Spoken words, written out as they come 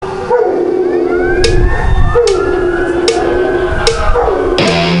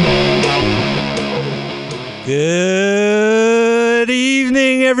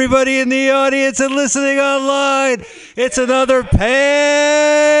everybody in the audience and listening online. It's another fantastic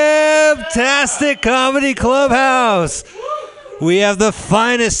Comedy Clubhouse. We have the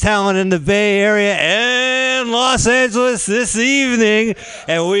finest talent in the Bay Area and Los Angeles this evening,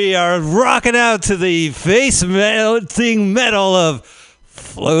 and we are rocking out to the face-melting metal of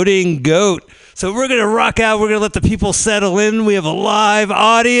Floating Goat. So we're going to rock out. We're going to let the people settle in. We have a live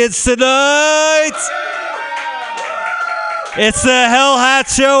audience tonight. It's the Hell Hat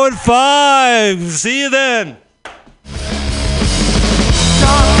Show in 5. See you then.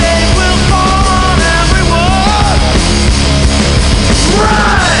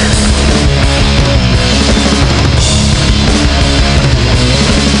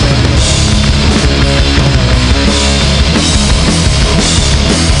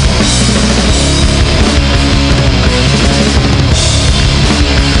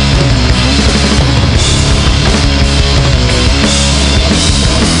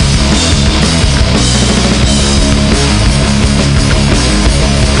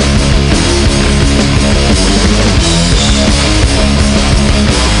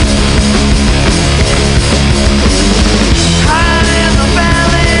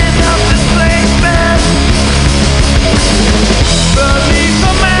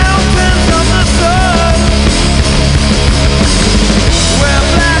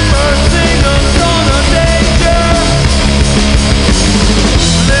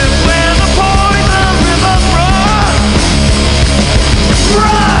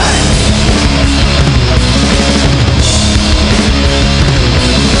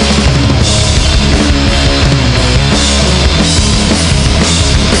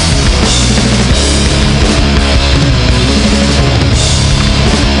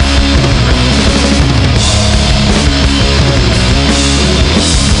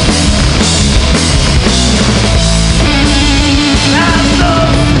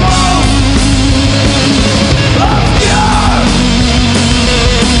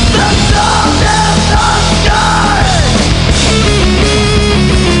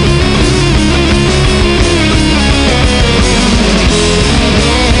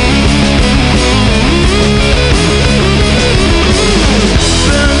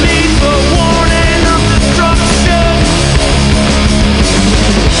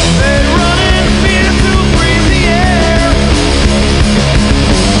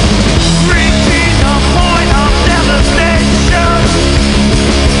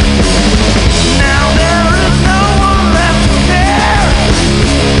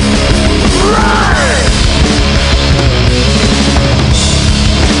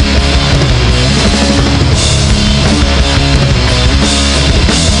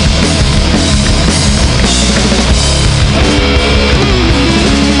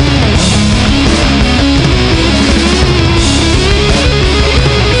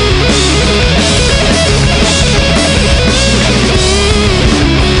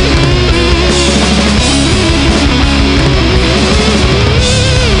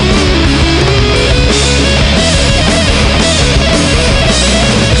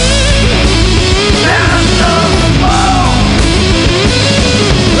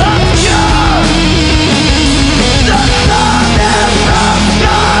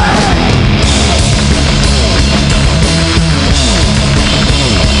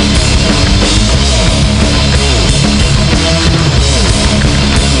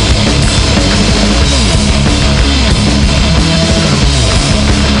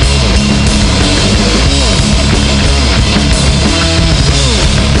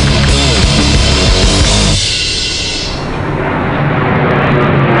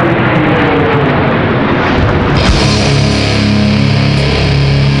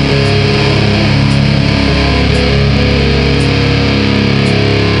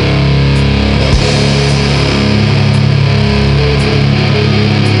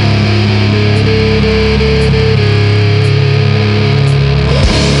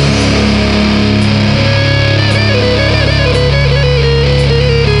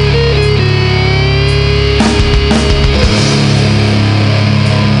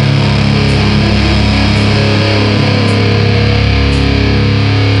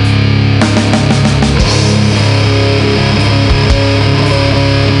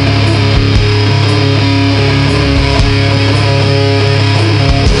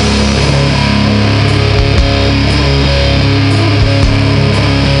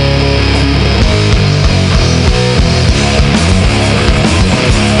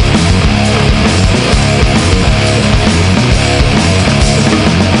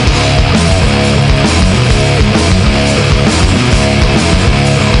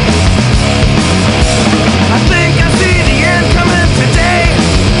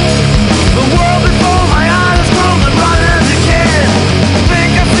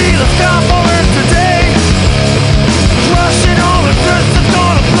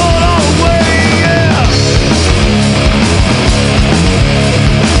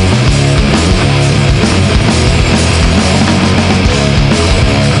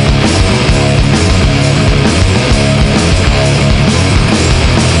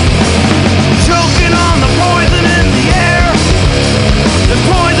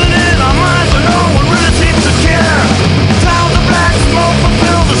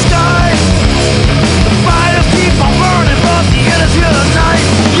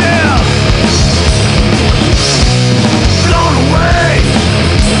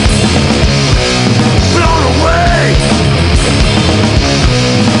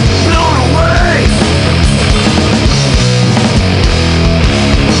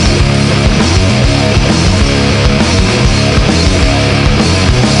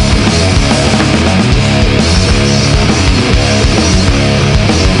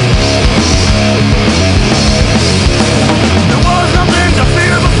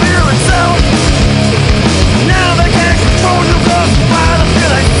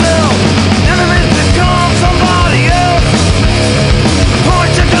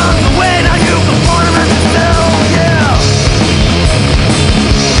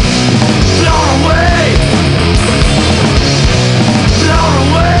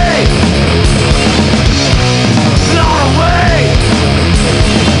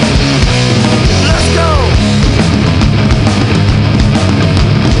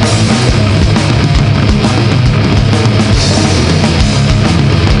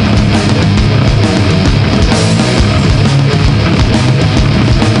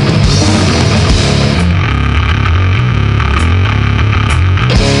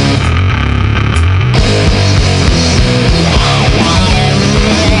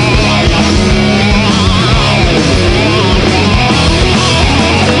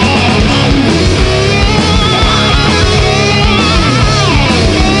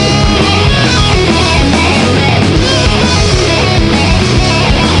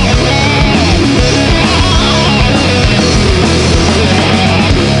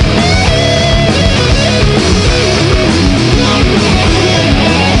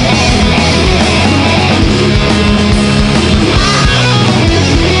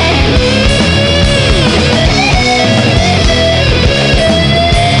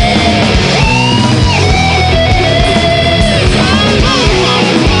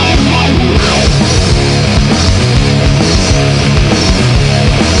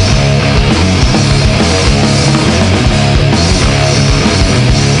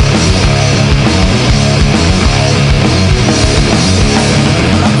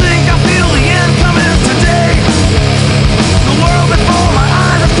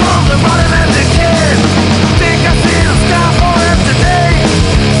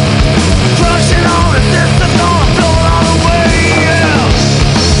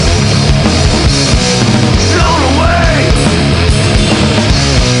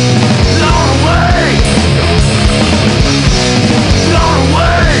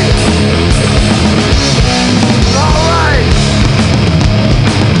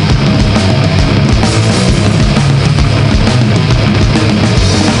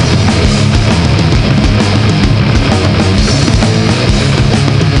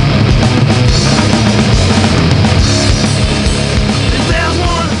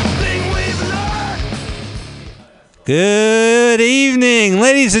 Good evening,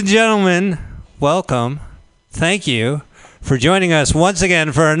 ladies and gentlemen. Welcome. Thank you for joining us once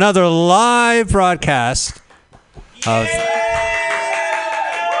again for another live broadcast of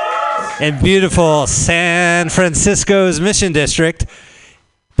in beautiful San Francisco's Mission District.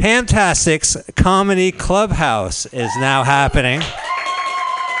 Pamtastic's Comedy Clubhouse is now happening.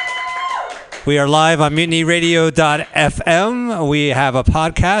 We are live on MutinyRadio.fm. We have a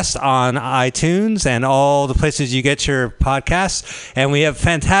podcast on iTunes and all the places you get your podcasts. And we have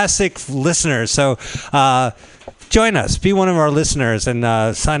fantastic listeners. So join us. Be one of our listeners and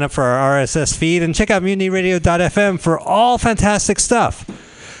sign up for our RSS feed. And check out MutinyRadio.fm for all fantastic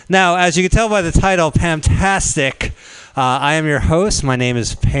stuff. Now, as you can tell by the title, Pamtastic, I am your host. My name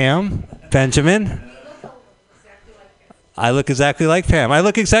is Pam Benjamin. I look exactly like Pam. I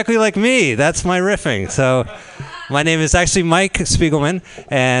look exactly like me. That's my riffing. So my name is actually Mike Spiegelman,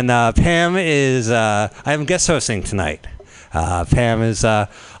 and Pam is, I'm guest hosting tonight. Pam is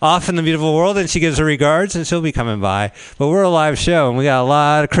off in the beautiful world, and she gives her regards, and she'll be coming by. But we're a live show, and we got a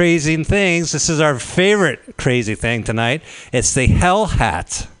lot of crazy things. This is our favorite crazy thing tonight. It's the Hell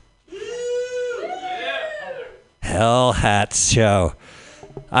Hat. Hell Hat show.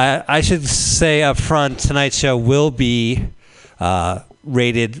 I should say up front, tonight's show will be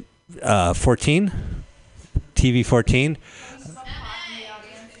rated 14, TV 14.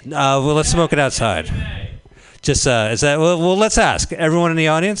 Well, let's smoke it outside. Just is that? Well, let's ask everyone in the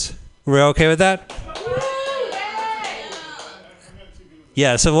audience. We're okay with that?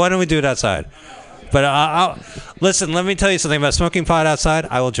 Yeah. So why don't we do it outside? But listen. Let me tell you something about smoking pot outside.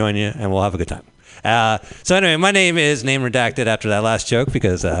 I will join you, and we'll have a good time. So anyway, my name is name redacted after that last joke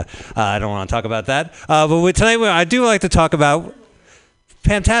because I don't want to talk about that. But tonight I do like to talk about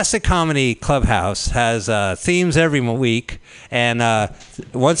Fantastic Comedy Clubhouse has themes every week, and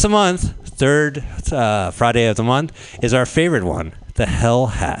once a month, third Friday of the month, is our favorite one, the Hell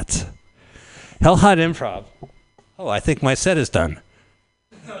Hat. Hell Hat Improv. Oh, I think my set is done.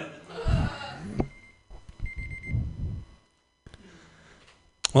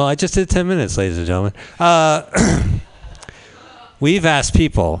 Well, I just did 10 minutes, ladies and gentlemen. We've asked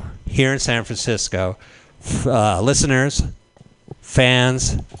people here in San Francisco, listeners,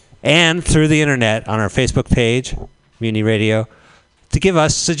 fans, and through the internet on our Facebook page, Mutiny Radio, to give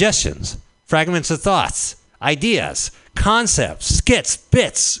us suggestions, fragments of thoughts, ideas, concepts, skits,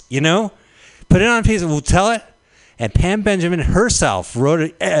 bits, Put it on a piece, we'll tell it. And Pam Benjamin herself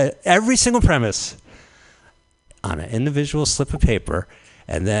wrote every single premise on an individual slip of paper,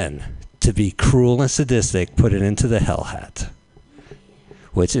 and then, to be cruel and sadistic, put it into the Hell Hat,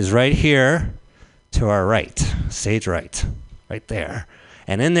 which is right here to our right, stage right there.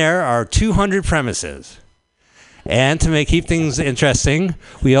 And in there are 200 premises. And to keep things interesting,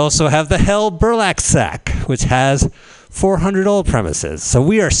 we also have the Hell Burlap Sack, which has 400 old premises. So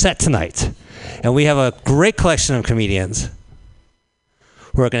we are set tonight. And we have a great collection of comedians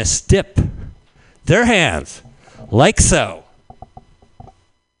who are going to dip their hands like so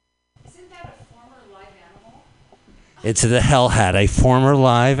into the Hell Hat, a former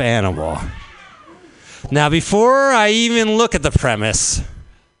live animal. Now, before I even look at the premise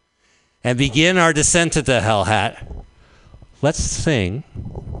and begin our descent to the Hell Hat, let's sing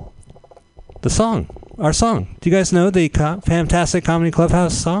the song, our song. Do you guys know the Fantastic Comedy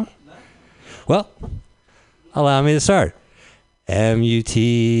Clubhouse song? Well, allow me to start.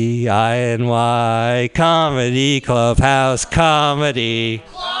 MUTINY, Comedy Clubhouse, comedy.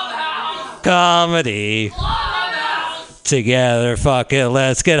 Clubhouse. Comedy. Clubhouse. Together, fuck it,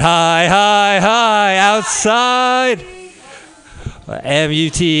 let's get high, high, high, outside.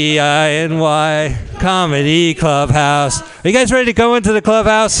 MUTINY, Comedy Clubhouse. Are you guys ready to go into the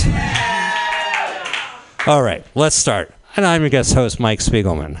clubhouse? All right, let's start. And I'm your guest host, Mike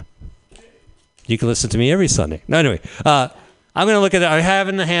Spiegelman. You can listen to me every Sunday. No, anyway, I'm going to look at it. I have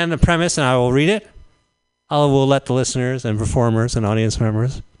in the hand the premise, and I will read it. I will let the listeners and performers and audience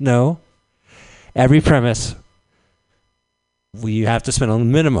members know every premise. You have to spend a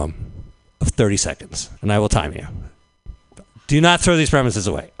minimum of 30 seconds, and I will time you. Do not throw these premises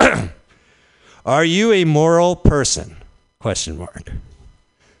away. Are you a moral person? ?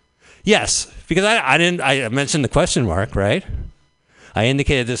 Yes, because I mentioned the question mark, right? I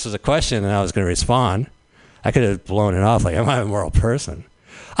indicated this was a question, and I was going to respond. I could have blown it off like, am I a moral person?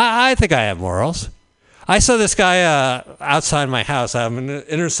 I think I have morals. I saw this guy outside my house. I'm in an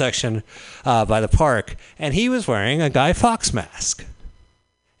intersection by the park, and he was wearing a Guy Fawkes mask.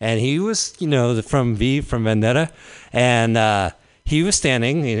 And he was, from V from Vendetta, and he was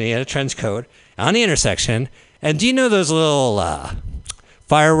standing, he had a trench coat, on the intersection. And do you know those little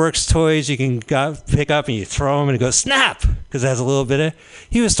fireworks toys you can pick up and you throw them and it goes snap because it has a little bit of.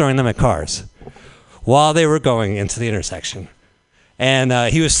 He was throwing them at cars while they were going into the intersection,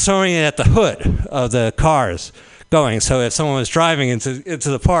 and he was throwing it at the hood of the cars going. So if someone was driving into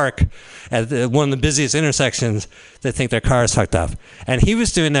the park at one of the busiest intersections, they think their car is fucked up, and he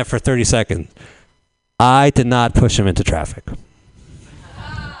was doing that for 30 seconds. I did not push him into traffic.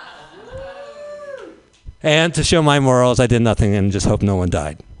 And to show my morals, I did nothing and just hope no one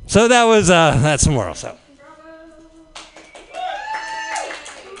died. So that was that's the moral. So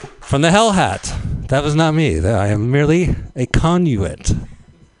from the Hell Hat, that was not me. I am merely a conduit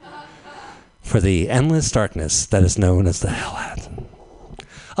for the endless darkness that is known as the Hell Hat.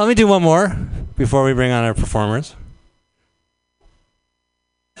 Let me do one more before we bring on our performers.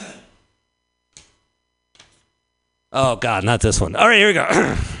 Oh God, not this one. All right, here we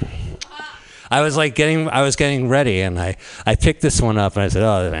go. I was getting ready, and I picked this one up, and I said,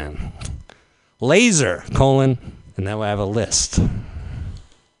 "Oh man, laser : and now I have a list."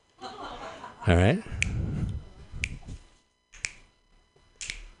 All right,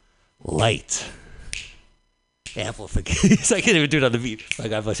 light, amplification. I can't even do it on the beat. My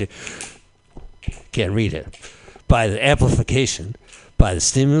God bless you. Can't read it. By the amplification, by the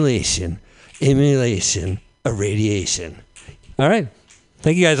stimulation, emulation, irradiation. All right.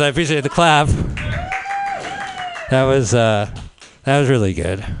 Thank you guys. I appreciate the clap. That was really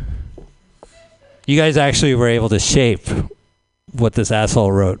good. You guys actually were able to shape what this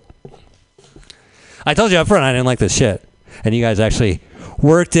asshole wrote. I told you up front I didn't like this shit, and you guys actually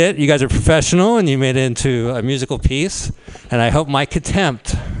worked it. You guys are professional, and you made it into a musical piece. And I hope my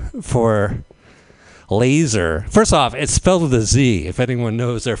contempt for laser. First off, it's spelled with a Z. If anyone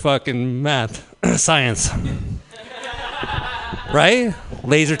knows their fucking math, science. Right?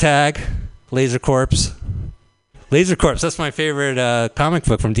 Laser tag, laser corpse. Laser Corpse, that's my favorite comic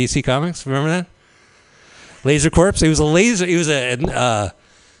book from DC Comics. Remember that? Laser Corpse. He was an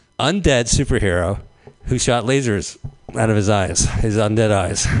undead superhero who shot lasers out of his eyes, his undead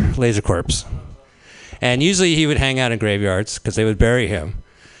eyes. Laser Corpse. And usually he would hang out in graveyards because they would bury him.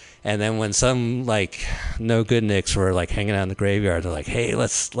 And then when some no good nicks were hanging out in the graveyard, they're like, "Hey,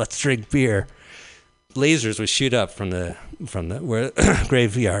 let's drink beer." Lasers would shoot up from the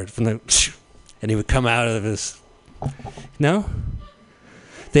graveyard and he would come out of his. No,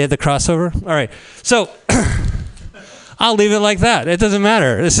 they had the crossover. All right, so I'll leave it like that. It doesn't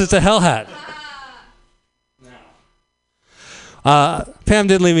matter. This is the Hell Hat. Pam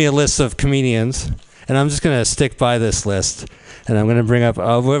did leave me a list of comedians, and I'm just gonna stick by this list, and I'm gonna bring up.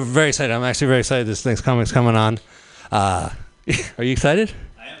 We're very excited. I'm actually very excited. This next comic's coming on. Are you excited?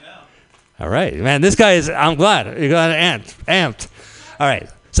 All right, man, this guy is, I'm glad. You're glad amped. All right,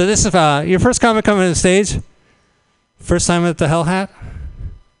 so this is your first comic coming to the stage? First time at the Hell Hat?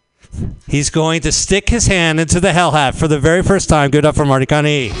 He's going to stick his hand into the Hell Hat for the very first time. Give it up for Marty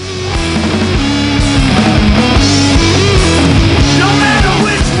Connie. No matter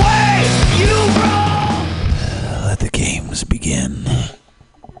which way you roll! Let the games begin.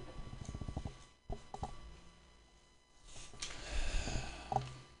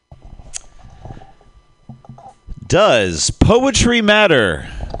 Does poetry matter?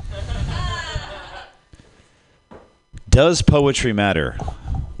 Does poetry matter?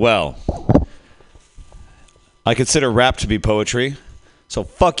 Well, I consider rap to be poetry, so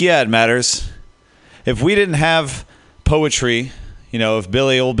fuck yeah, it matters. If we didn't have poetry, if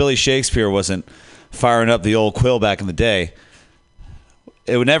old Billy Shakespeare wasn't firing up the old quill back in the day,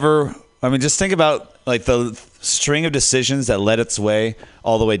 it would never. I mean, just think about the string of decisions that led its way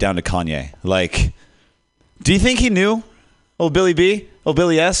all the way down to Kanye. Do you think he knew? Old Billy B? Old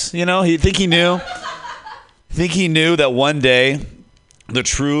Billy S? Think he knew? Think he knew that one day the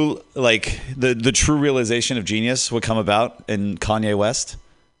true the true realization of genius would come about in Kanye West?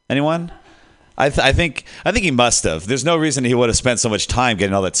 Anyone? I think he must have. There's no reason he would have spent so much time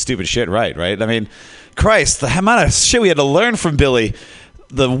getting all that stupid shit right? I mean, Christ, the amount of shit we had to learn from Billy.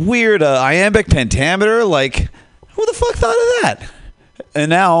 The weird iambic pentameter, who the fuck thought of that? And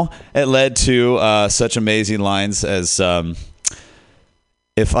now it led to such amazing lines as,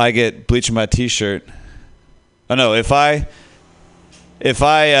 if I get bleach in my t-shirt. Oh no, if I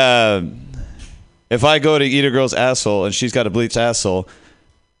go to eat a girl's asshole and she's got a bleached asshole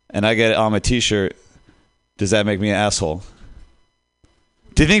and I get it on my t-shirt, does that make me an asshole?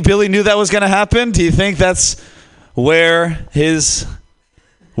 Do you think Billy knew that was going to happen? Do you think that's where his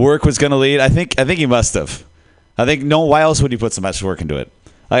work was going to lead? I think he must have. I think why else would he put so much work into it?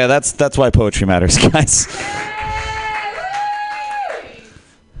 Yeah, that's why poetry matters, guys.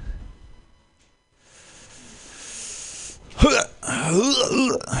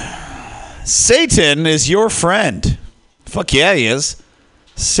 Satan is your friend. Fuck yeah, he is.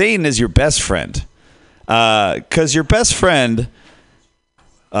 Satan is your best friend. Because your best friend,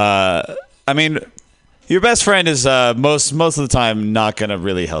 your best friend is most of the time not going to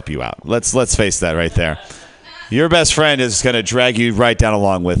really help you out. Let's face that right there. Your best friend is going to drag you right down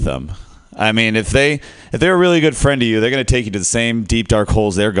along with them. I mean, if they're a really good friend to you, they're going to take you to the same deep, dark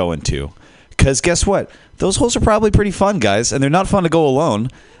holes they're going to. Because guess what? Those holes are probably pretty fun, guys, and they're not fun to go alone,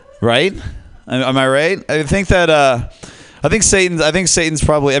 right? Am I right? I think Satan's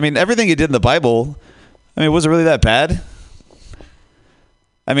probably. I mean, everything he did in the Bible. I mean, was it really that bad?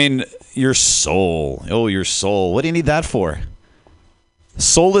 I mean, your soul. Oh, your soul. What do you need that for?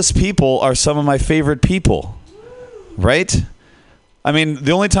 Soulless people are some of my favorite people, right? I mean,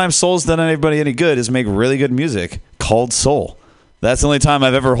 the only time soul's done anybody any good is make really good music called soul. That's the only time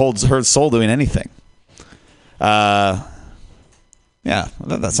I've ever heard soul doing anything. Yeah,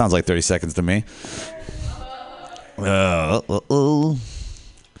 that sounds like 30 seconds to me.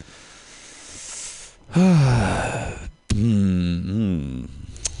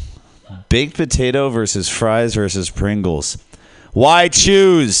 Baked potato versus fries versus Pringles. Why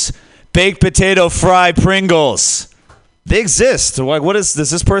choose baked potato, fry, Pringles? They exist. Like, does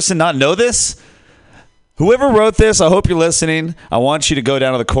this person not know this? Whoever wrote this, I hope you're listening. I want you to go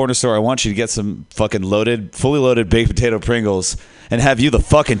down to the corner store. I want you to get some fucking fully loaded baked potato Pringles and have you the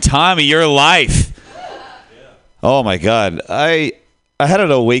fucking time of your life. Oh my God. I had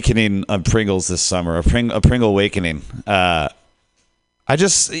an awakening on Pringles this summer, a Pringle awakening. It's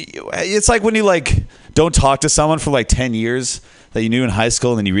like when you don't talk to someone for 10 years that you knew in high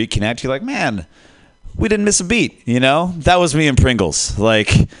school and then you reconnect, you're like, man, we didn't miss a beat, you know? That was me and Pringles.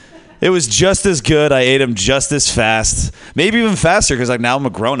 It was just as good. I ate them just as fast, maybe even faster because now I'm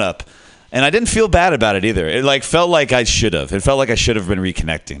a grown up, and I didn't feel bad about it either. It felt like I should have. It felt like I should have been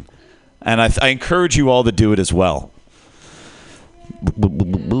reconnecting, and I encourage you all to do it as well.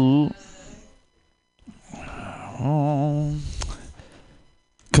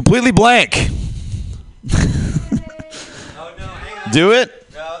 Completely blank. Oh no, hang on. Do it.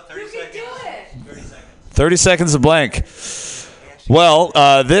 No, 30 seconds. Do it. 30 seconds of blank. Well,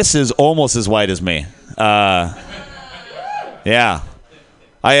 this is almost as white as me. Yeah.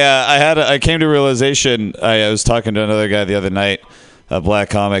 I came to a realization. I was talking to another guy the other night, a black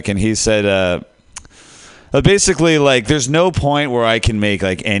comic, and he said basically there's no point where I can make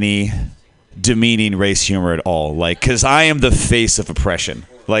any demeaning race humor at all, because I am the face of oppression.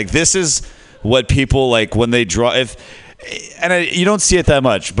 This is what people when they draw. You don't see it that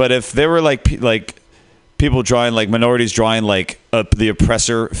much, but if there were people drawing minorities drawing the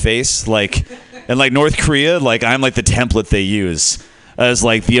oppressor face, in North Korea, I'm the template they use as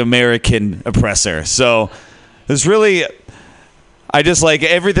the American oppressor. So there's really, I just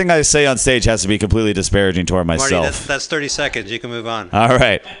everything I say on stage has to be completely disparaging toward myself. Marty, that's 30 seconds. You can move on. All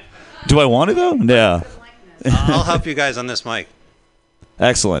right. Do I want to though? Yeah. I'll help you guys on this mic.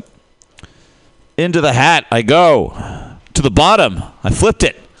 Excellent. Into the hat I go. To the bottom, I flipped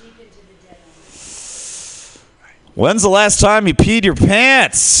it. When's the last time you peed your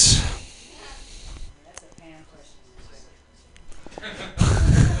pants?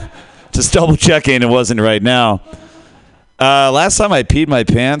 Just double checking it wasn't right now. Last time I peed my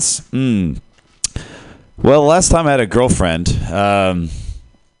pants? Well, last time I had a girlfriend.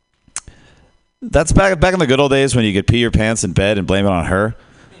 That's back in the good old days when you could pee your pants in bed and blame it on her.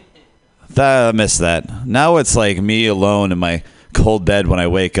 I miss that. Now it's me alone in my cold bed when I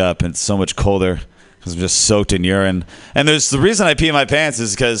wake up, and it's so much colder because I'm just soaked in urine. And the reason I pee my pants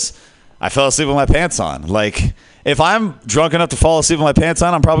is because I fell asleep with my pants on. If I'm drunk enough to fall asleep with my pants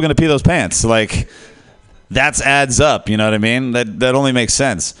on, I'm probably going to pee those pants. That adds up. You know what I mean? That only makes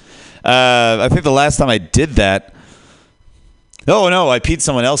sense. I think the last time I did that. Oh no, I peed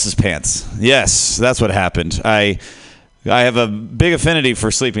someone else's pants. Yes, that's what happened. I have a big affinity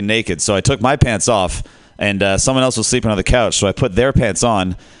for sleeping naked, so I took my pants off, and someone else was sleeping on the couch, so I put their pants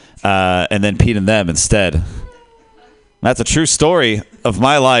on, and then peed in them instead. That's a true story of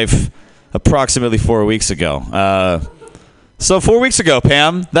my life approximately 4 weeks ago. So 4 weeks ago,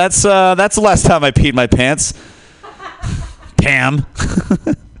 Pam, that's the last time I peed my pants. Pam.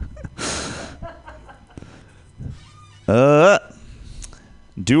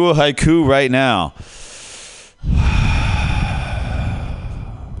 Do a haiku right now.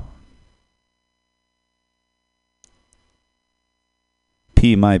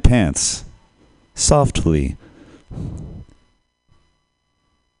 Pee my pants softly.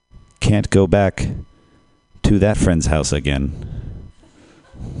 Can't go back to that friend's house again.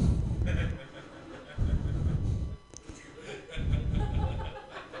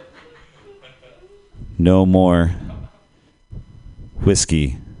 No more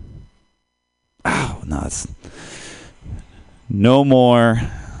whiskey. Oh, no, it's no more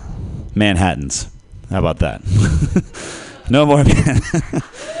Manhattans. How about that? No more. Was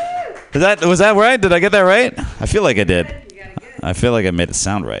that right? Did I get that right? I feel like I did. I feel like I made it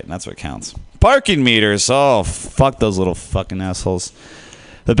sound right, and that's what counts. Parking meters. Oh, fuck those little fucking assholes.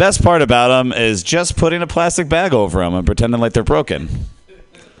 The best part about them is just putting a plastic bag over them and pretending like they're broken.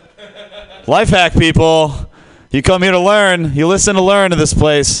 Life hack, people. You come here to learn. You listen to learn in this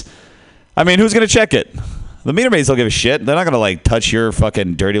place. I mean, who's going to check it? The meter maids don't give a shit. They're not going to, like, touch your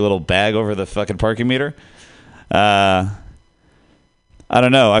fucking dirty little bag over the fucking parking meter. I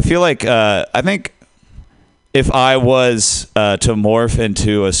don't know. I feel like, I think if I was to morph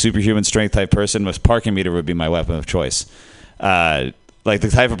into a superhuman strength type person, this parking meter would be my weapon of choice. Like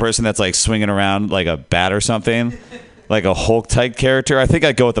the type of person that's like swinging around like a bat or something, like a Hulk type character. I think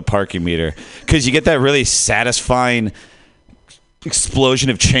I'd go with the parking meter because you get that really satisfying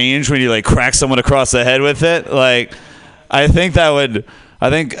explosion of change when you like crack someone across the head with it. Like, I think,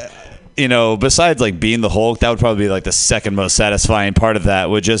 you know, besides like being the Hulk, that would probably be like the second most satisfying part of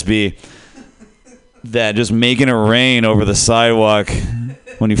that would just be that just making it rain over the sidewalk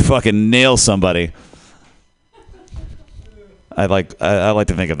when you fucking nail somebody. I like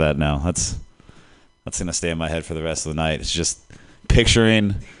to think of that now. That's gonna stay in my head for the rest of the night. It's just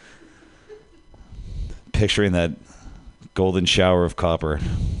picturing that golden shower of copper.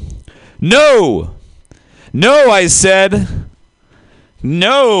 No, I said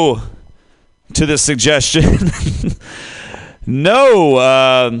no to this suggestion.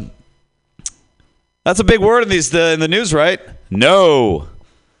 No, that's a big word in the news, right? No.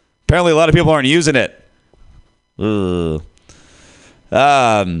 Apparently, a lot of people aren't using it. Ugh.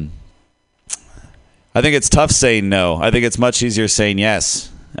 I think it's tough saying no. I think it's much easier saying yes.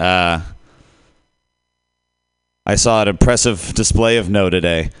 I saw an impressive display of no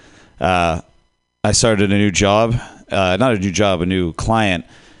today. I started a new job, not a new job, a new client,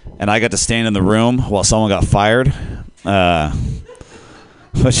 and I got to stand in the room while someone got fired,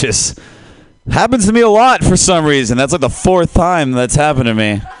 which is happens to me a lot for some reason. That's like the fourth time that's happened to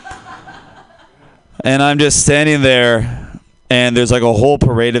me. And I'm just standing there, and there's like a whole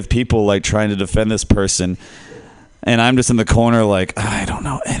parade of people like trying to defend this person. And I'm just in the corner like, I don't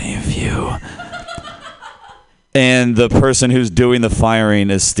know any of you. And the person who's doing the firing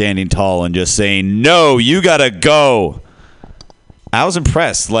is standing tall and just saying, no, you gotta go. I was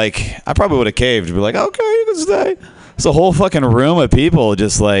impressed. Like, I probably would have caved and be like, okay, you can stay. It's a whole fucking room of people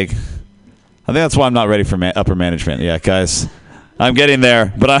just like, I think that's why I'm not ready for upper management. Yeah, guys, I'm getting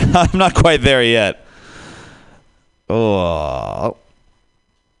there, but I'm not quite there yet. Oh.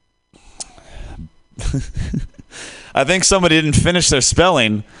 I think somebody didn't finish their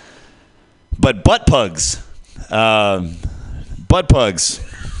spelling, but butt pugs. Butt pugs.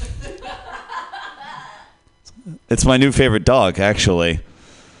 It's my new favorite dog, actually.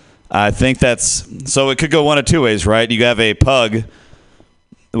 I think so it could go one of two ways, right? You have a pug,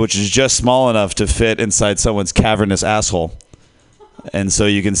 which is just small enough to fit inside someone's cavernous asshole. And so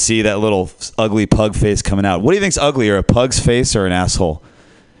you can see that little ugly pug face coming out. What do you think's uglier, a pug's face or an asshole?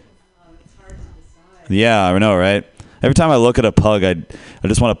 It's hard to decide. Yeah, I know, right? Every time I look at a pug, I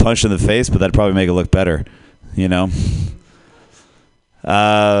just want to punch it in the face, but that'd probably make it look better, you know?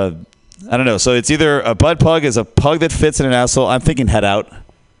 I don't know. So it's either a butt pug is a pug that fits in an asshole. I'm thinking head out.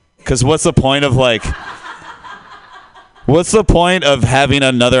 Because what's the point of having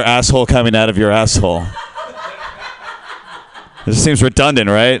another asshole coming out of your asshole? It just seems redundant,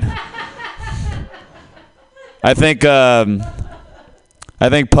 right? I think pug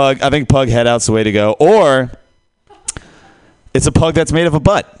head out's the way to go. Or it's a pug that's made of a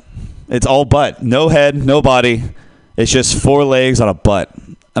butt. It's all butt. No head, no body. It's just 4 legs on a butt.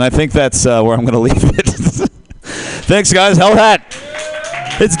 And I think that's where I'm going to leave it. Thanks, guys. Hell hat.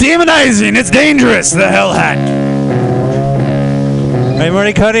 It's demonizing. It's dangerous. The hell hat. Hey,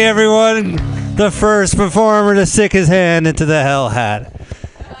 Marty Cuddy, everyone. The first performer to stick his hand into the hell hat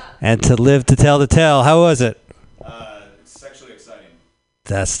and to live to tell the tale. How was it? Sexually exciting.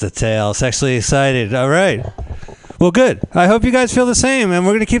 That's the tale. Sexually excited. All right. Well, good. I hope you guys feel the same, and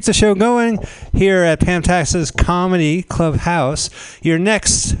we're going to keep the show going here at Pam Tax's Comedy Clubhouse. Your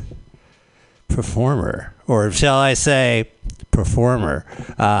next performer, or shall I say performer,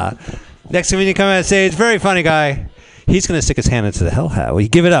 next comedian coming on stage, very funny guy. He's going to stick his hand into the hell hat. Will you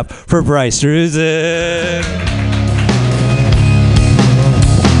give it up for Bryce Drusen? Thank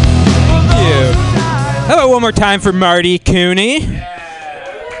you. How about one more time for Marty Cooney?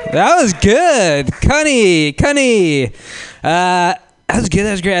 That was good. Cunny. That was good.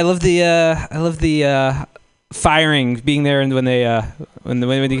 That was great. I love the firing, being there, and when they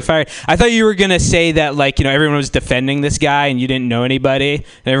fired. I thought you were gonna say that, like, you know, everyone was defending this guy and you didn't know anybody,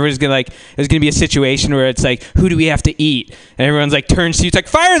 and everyone's gonna, like, there's gonna be a situation where it's like, who do we have to eat? And everyone's like turns to you, it's like,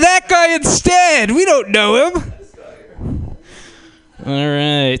 fire that guy instead. We don't know him. All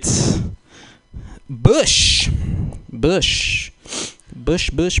right, Bush.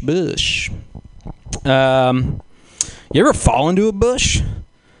 You ever fall into a bush?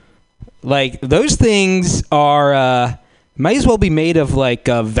 Like, those things are might as well be made of like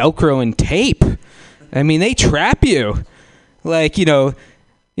Velcro and tape. I mean, they trap you. Like, you know,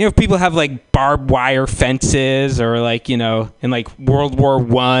 if people have like barbed wire fences, or like, you know, in like World War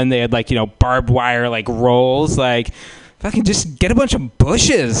I, they had like, you know, barbed wire like rolls. Like, fucking just get a bunch of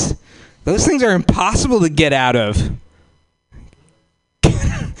bushes. Those things are impossible to get out of.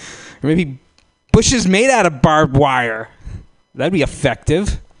 Or maybe bushes made out of barbed wire. That'd be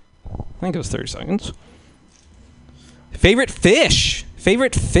effective. I think it was 30 seconds. Favorite fish.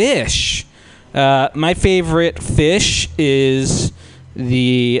 My favorite fish is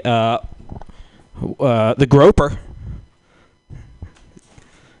the groper.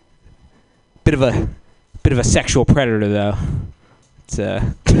 Bit of a sexual predator, though. It's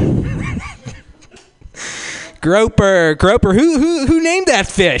groper. Who named that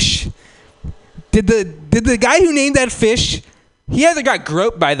fish? Did the guy who named that fish? He either got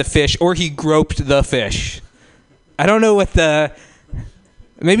groped by the fish or he groped the fish. I don't know what the...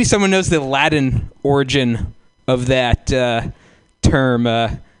 Maybe someone knows the Latin origin of that term,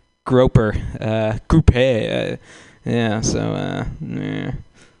 groper. Groupe. Yeah, so, yeah,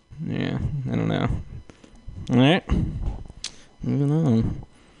 I don't know. All right. Moving on.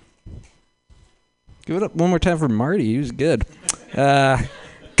 Give it up one more time for Marty. He was good.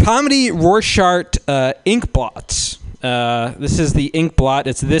 Comedy Rorschach ink blots. This is the ink blot.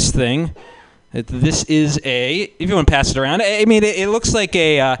 It's this thing. This is if you want to pass it around. I mean, it looks like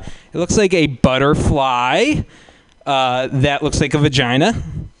a butterfly that looks like a vagina.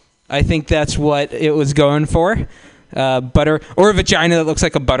 I think that's what it was going for. Or a vagina that looks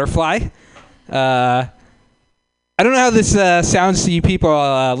like a butterfly. I don't know how this sounds to you people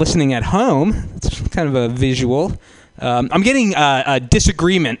listening at home. It's kind of a visual. I'm getting a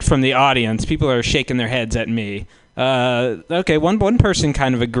disagreement from the audience. People are shaking their heads at me. Okay, one person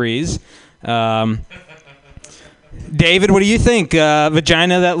kind of agrees. David, what do you think?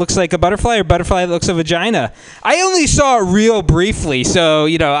 Vagina that looks like a butterfly, or butterfly that looks like a vagina? I only saw it real briefly, so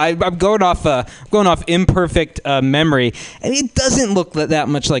you know I'm going off imperfect memory, and it doesn't look that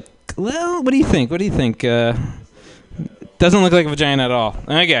much like. Well, what do you think? Doesn't look like a vagina at all.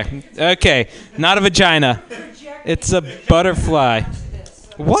 Okay, not a vagina. It's a butterfly.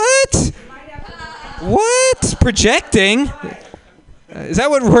 What? Projecting? Is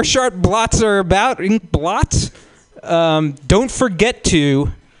that what Rorschach blots are about? Ink blots? Don't forget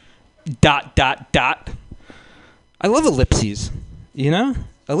to ... I love ellipses. You know?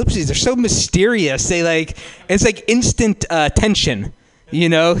 Ellipses are so mysterious. It's like instant tension. You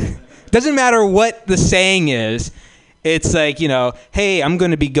know? Doesn't matter what the saying is. It's like, you know, hey, I'm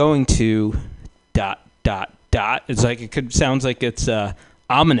going to be going to ... It's like sounds like it's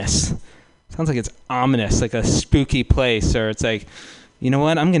ominous. Sounds like it's ominous, like a spooky place, or it's like, you know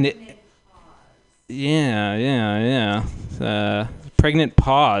what? I'm gonna. Yeah. Pregnant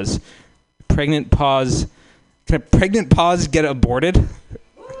pause. Can a pregnant pause get aborted?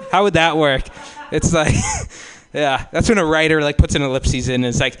 How would that work? It's like, yeah, that's when a writer like puts an ellipses in, and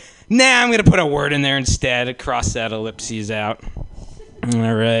it's like, nah, I'm gonna put a word in there instead. Cross that ellipses out.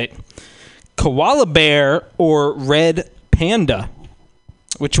 All right. Koala bear or red panda?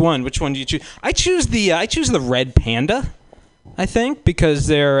 Which one do you choose? I choose the red panda, I think, because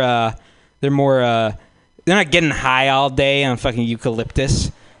they're more they're not getting high all day on fucking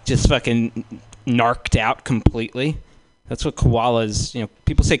eucalyptus, just fucking narked out completely. That's what koalas, you know,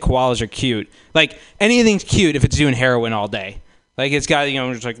 people say koalas are cute. Like, anything's cute if it's doing heroin all day. Like, it's got, you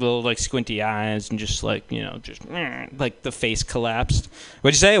know, just like little like squinty eyes and just like, you know, just like the face collapsed.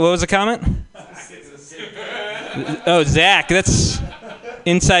 What'd you say? What was the comment? Oh, Zach, that's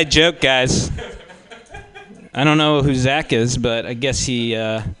inside joke, guys. I don't know who Zach is, but I guess he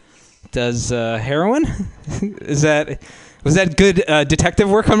does heroin. Was that good detective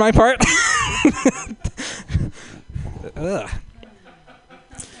work on my part? Ugh.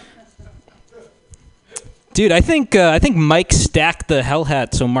 Dude, I think Mike stacked the hell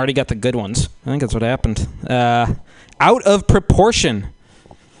hat, so Marty got the good ones. I think that's what happened. Out of proportion.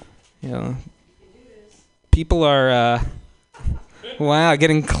 You know, people are wow,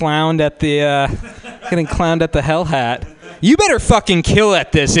 getting clowned at the hell hat. You better fucking kill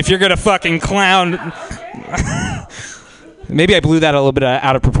at this if you're gonna fucking clown. Maybe I blew that a little bit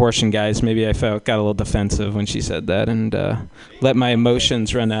out of proportion, guys. Maybe I got a little defensive when she said that and let my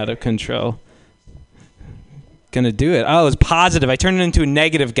emotions run out of control. Gonna do it. Oh, it was positive. I turned it into a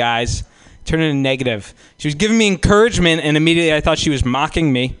negative, guys. Turned it into negative. She was giving me encouragement, and immediately I thought she was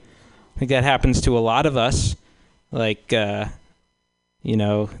mocking me. I think that happens to a lot of us. Like, this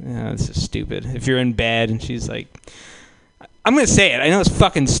is stupid. If you're in bed and she's like, I'm gonna say it. I know it's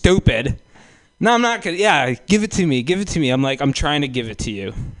fucking stupid. No, I'm not gonna. Yeah, give it to me. Give it to me. I'm like, I'm trying to give it to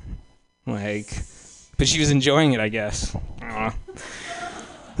you. Like, but she was enjoying it, I guess.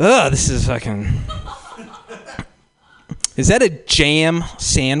 This is fucking. Is that a jam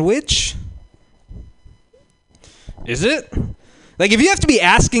sandwich? Is it? Like, if you have to be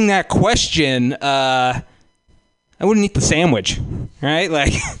asking that question, I wouldn't eat the sandwich, right?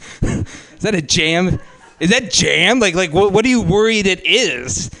 Like, is that a jam? Is that jam? Like, what are you worried it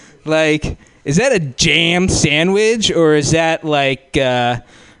is? Like. Is that a jam sandwich, or is that like, I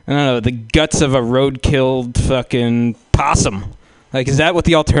don't know, the guts of a road-killed fucking possum? Like, is that what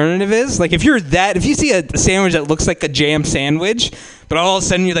the alternative is? Like, if you see a sandwich that looks like a jam sandwich, but all of a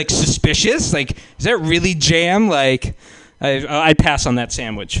sudden you're like suspicious, like, is that really jam? Like, I'd pass on that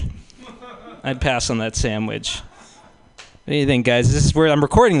sandwich. I'd pass on that sandwich. What do you think, guys? This is where I'm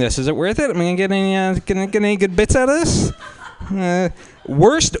recording this. Is it worth it? Am I gonna get any good bits out of this?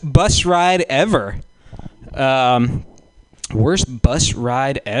 Worst bus ride ever. Worst bus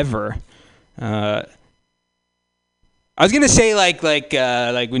ride ever. I was gonna say like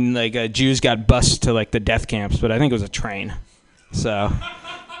when Jews got bused to like the death camps, but I think it was a train. So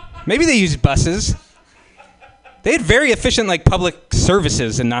maybe they used buses. They had very efficient like public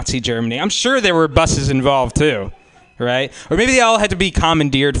services in Nazi Germany. I'm sure there were buses involved too. Right? Or maybe they all had to be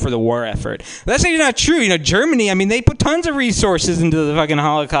commandeered for the war effort. But that's actually not true. You know, Germany, I mean, they put tons of resources into the fucking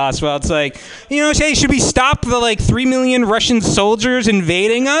Holocaust. Well, it's like, hey, should we stop the, 3 million Russian soldiers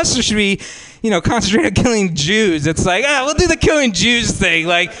invading us? Or should we, concentrate on killing Jews? It's like, we'll do the killing Jews thing.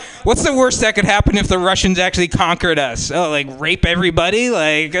 Like, what's the worst that could happen if the Russians actually conquered us? Oh, like, rape everybody?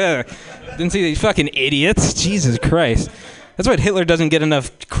 Like, didn't see these fucking idiots. Jesus Christ. That's what Hitler doesn't get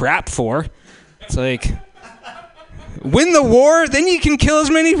enough crap for. It's like... Win the war, then you can kill as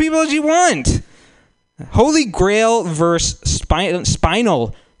many people as you want. Holy Grail versus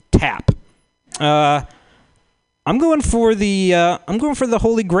Spinal Tap. I'm going for the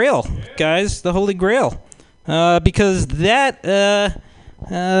Holy Grail, guys. The Holy Grail, because that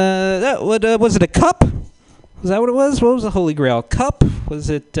was it a cup? Was that what it was? What was the Holy Grail? Cup? Was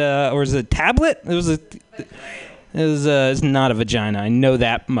it or was it a tablet? It was not a vagina. I know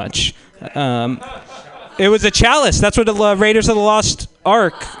that much. It was a chalice. That's what the Raiders of the Lost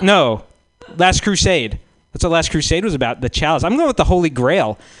Ark. No, Last Crusade. That's what Last Crusade was about. The chalice. I'm going with the Holy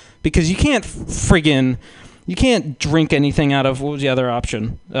Grail because you can't drink anything out of, what was the other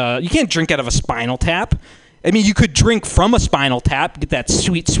option? You can't drink out of a spinal tap. I mean, you could drink from a spinal tap, get that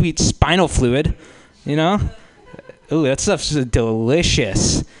sweet, sweet spinal fluid. Ooh, that stuff's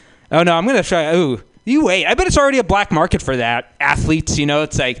delicious. Oh no, I'm gonna try. Ooh, you wait. I bet it's already a black market for that. Athletes,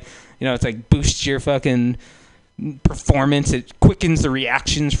 it's like. It's like boosts your fucking performance. It quickens the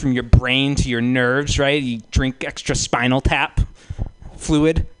reactions from your brain to your nerves, right? You drink extra spinal tap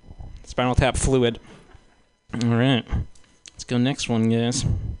fluid. All right. Let's go next one, guys.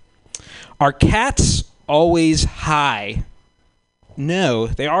 Are cats always high? No,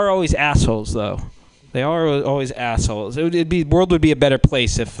 they are always assholes, though. They are always assholes. The world would be a better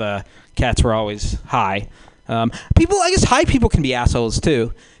place if cats were always high. I guess high people can be assholes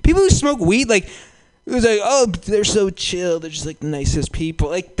too. People who smoke weed, it was like, oh, they're so chill. They're just like the nicest people.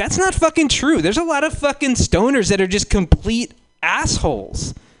 Like, that's not fucking true. There's a lot of fucking stoners that are just complete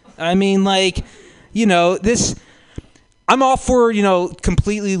assholes. I mean, I'm all for,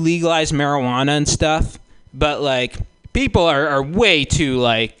 completely legalized marijuana and stuff. But, people are way too,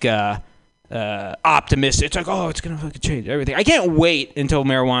 optimistic. It's like, oh, it's going to fucking change everything. I can't wait until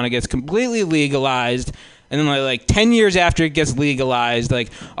marijuana gets completely legalized. And then, 10 years after it gets legalized,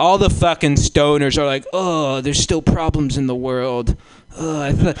 all the fucking stoners are like, oh, there's still problems in the world. Oh,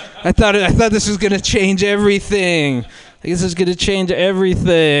 I thought this was going to change everything. This is going to change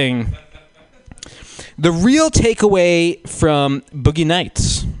everything. The real takeaway from Boogie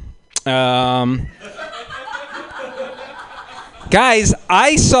Nights. Guys,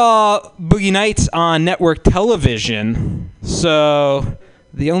 I saw Boogie Nights on network television. So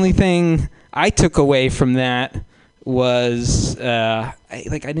the only thing I took away from that was I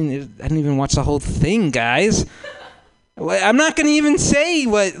didn't even watch the whole thing, guys. I'm not gonna even say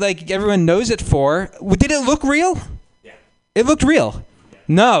what everyone knows it for. Did it look real? It looked real.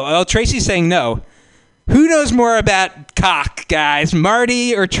 No. Well, Tracy's saying no. Who knows more about cock, guys?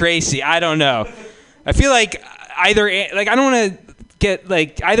 Marty or Tracy? I don't know. I feel like I don't want to get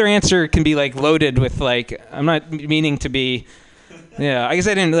either answer can be loaded with I'm not meaning to be. Yeah, I guess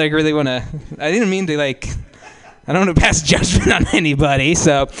I didn't really want to. I didn't mean to I don't want to pass judgment on anybody.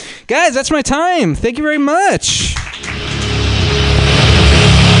 So, guys, that's my time. Thank you very much.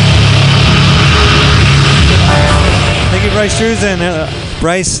 Thank you, Bryce Drusen.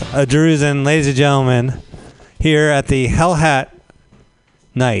 Bryce Drusen, ladies and gentlemen, here at the Hell Hat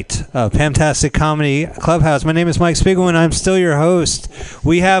night of Fantastic Comedy Clubhouse. My name is Mike Spiegelman. I'm still your host.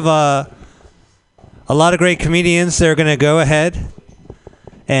 We have a lot of great comedians. They're going to go ahead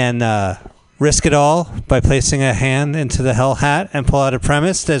and risk it all by placing a hand into the Hell Hat and pull out a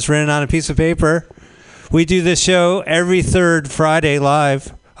premise that's written on a piece of paper. We do this show every third Friday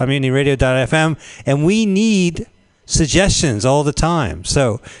live on MutinyRadio.fm, and we need suggestions all the time.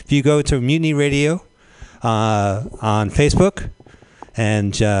 So if you go to Mutiny Radio on Facebook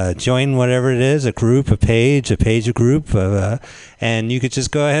and join whatever it is, a group, a page, a group, and you could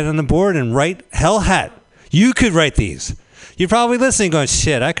just go ahead on the board and write Hell Hat. You could write these. You're probably listening going,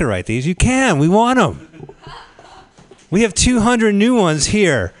 shit, I could write these. You can. We want them. We have 200 new ones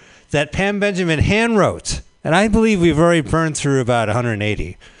here that Pam Benjamin hand wrote. And I believe we've already burned through about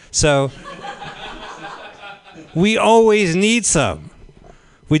 180. So we always need some.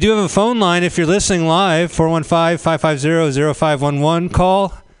 We do have a phone line if you're listening live, 415-550-0511.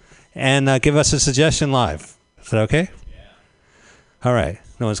 Call and give us a suggestion live. Is that okay? Yeah. All right.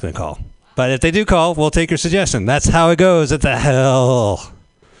 No one's going to call. But if they do call, we'll take your suggestion. That's how it goes at the hell.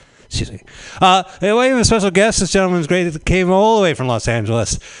 Excuse me. We have a special guest. This gentleman's great. He came all the way from Los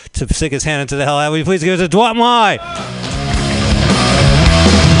Angeles to stick his hand into the hell out. Will you please give us a Dwat Mai?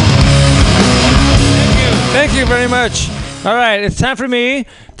 Thank you very much. All right, it's time for me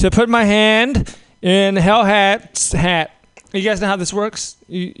to put my hand in Hell Hat's hat. You guys know how this works?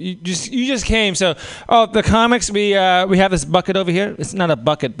 You just came. So, the comics, we have this bucket over here. It's not a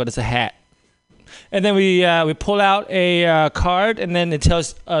bucket, but it's a hat. And then we pull out a card, and then it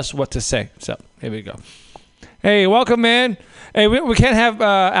tells us what to say. So here we go. Hey, welcome, man. Hey, we can't have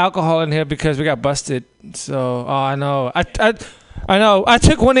alcohol in here because we got busted. So, I know. I know. I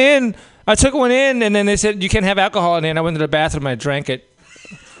took one in, and then they said you can't have alcohol in here. And I went to the bathroom. And I drank it.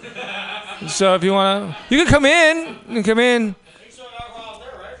 So if you wanna, you can come in. You can come in.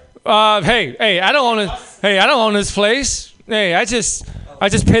 Hey, I don't own it. Hey, I don't own this place. Hey, I just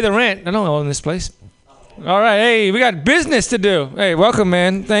pay the rent. I don't own this place. All right. Hey, we got business to do. Hey, welcome,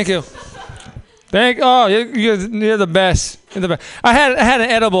 man. Thank you. You're the best. You're the best. I had an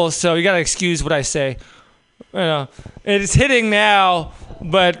edible, so you gotta excuse what I say. You know, it's hitting now,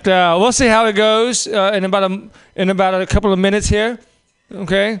 but we'll see how it goes in about a couple of minutes here.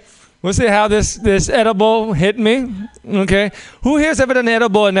 Okay. We'll see how this edible hit me. Okay. Who here's ever done an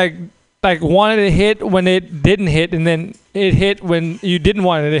edible and like wanted to hit when it didn't hit, and then it hit when you didn't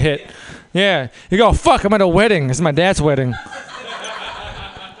want it to hit? Yeah. You go, fuck, I'm at a wedding. It's my dad's wedding.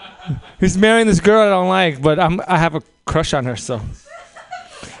 He's marrying this girl I don't like, but I have a crush on her, so.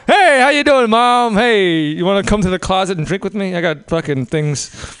 Hey, how you doing, Mom? Hey, you want to come to the closet and drink with me? I got fucking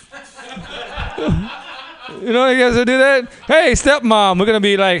things. You know, you guys will do that? Hey, stepmom, we're going to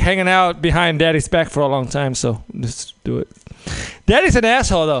be like hanging out behind Daddy's back for a long time, so just do it. Daddy's an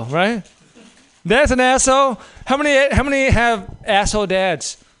asshole, though, right? Dad's an asshole. How many have asshole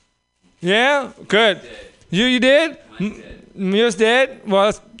dads? Yeah? Good. You did? Yours did?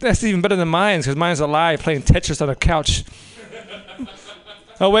 Well, that's even better than mine, because mine's alive playing Tetris on the couch.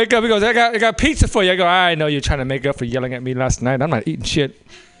 I wake up, he goes, I got pizza for you. I go, I know you're trying to make up for yelling at me last night. I'm not eating shit.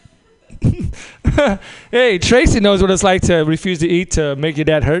 Hey, Tracy knows what it's like to refuse to eat to make your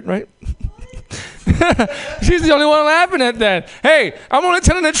dad hurt, right? She's the only one laughing at that. Hey, I'm only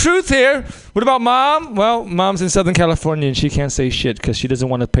telling the truth here. What about Mom? Well, Mom's in Southern California and she can't say shit because she doesn't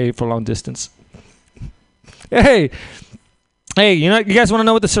want to pay for long distance. Hey, you guys want to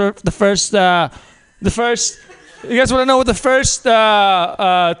know what the first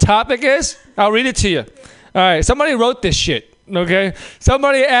topic is? I'll read it to you. All right, somebody wrote this shit. Okay,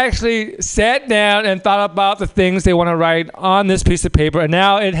 somebody actually sat down and thought about the things they want to write on this piece of paper, and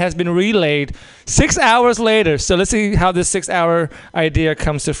now it has been relayed 6 hours later. So let's see how this 6 hour idea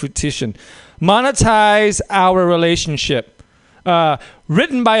comes to fruition. Monetize our relationship.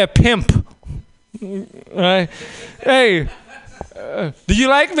 Written by a pimp. Right? Hey, do you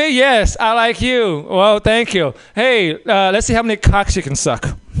like me? Yes, I like you. Well, thank you. Hey, let's see how many cocks you can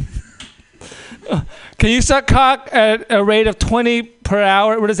suck. Can you suck cock at a rate of 20 per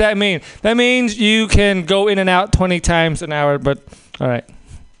hour? What does that mean? That means you can go in and out 20 times an hour, but all right.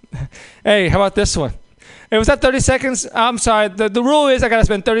 Hey, how about this one? Hey, was that 30 seconds? I'm sorry. The rule is I got to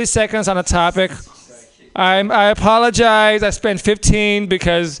spend 30 seconds on a topic. I apologize. I spent 15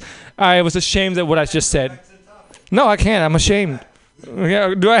 because I was ashamed of what I just said. No, I can't. I'm ashamed.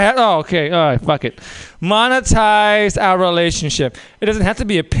 Yeah, do I have? Oh, okay. All right. Fuck it. Monetize our relationship. It doesn't have to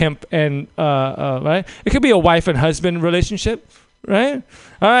be a pimp and right. It could be a wife and husband relationship, right?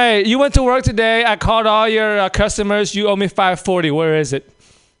 All right. You went to work today. I called all your customers. You owe me $5.40. Where is it?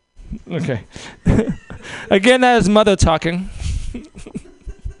 Okay. Again, that is mother talking.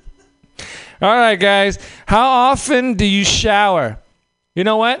 All right, guys. How often do you shower? You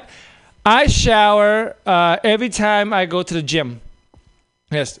know what? I shower every time I go to the gym.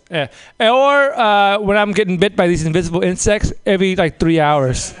 Yes. Or when I'm getting bit by these invisible insects every like 3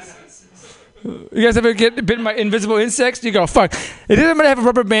 hours. You guys ever get bitten by invisible insects? You go, fuck. It doesn't matter if I have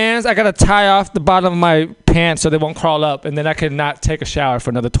rubber bands. I got to tie off the bottom of my pants so they won't crawl up, and then I can not take a shower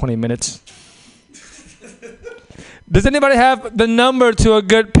for another 20 minutes. Does anybody have the number to a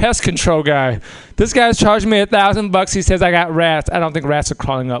good pest control guy? This guy's charged me $1,000. He says I got rats. I don't think rats are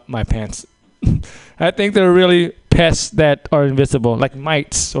crawling up my pants. I think they're really pests that are invisible, like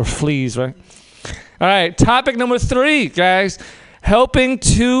mites or fleas, right? All right, topic number 3, guys. Helping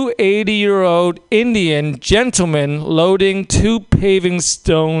 2 80-year-old Indian gentlemen loading 2 paving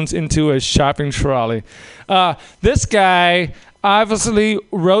stones into a shopping trolley. This guy obviously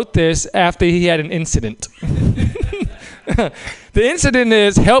wrote this after he had an incident. The incident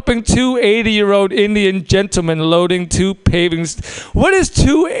is helping 2 80-year-old Indian gentlemen loading 2 paving. What is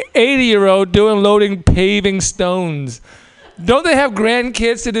 2 80-year-old doing loading paving stones? Don't they have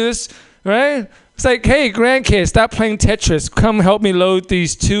grandkids to do this, right? It's like, hey, grandkids, stop playing Tetris. Come help me load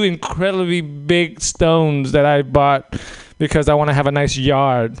these 2 incredibly big stones that I bought because I want to have a nice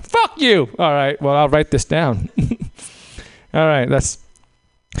yard. Fuck you. All right, well, I'll write this down. All right, that's...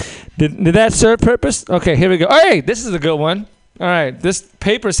 Did that serve purpose? Okay, here we go. Oh, hey, this is a good one. All right, this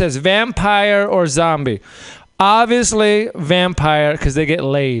paper says vampire or zombie. Obviously, vampire because they get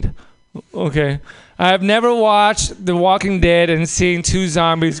laid. Okay. I've never watched The Walking Dead and seen 2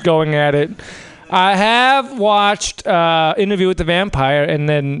 zombies going at it. I have watched Interview with the Vampire, and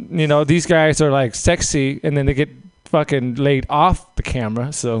then, you know, these guys are like sexy, and then they get fucking laid off the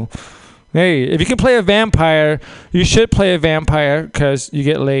camera, so... Hey, if you can play a vampire, you should play a vampire because you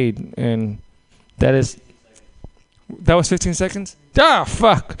get laid. And that was 15 seconds? Oh,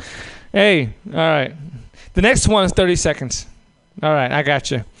 fuck. Hey, all right. The next one is 30 seconds. All right, I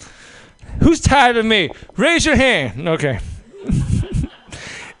got you. Who's tired of me? Raise your hand. Okay.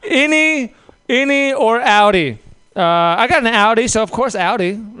 Innie or Audi? I got an Audi, so of course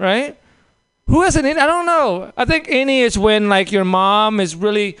Audi, right? Who has an Innie? I don't know. I think Innie is when, like, your mom is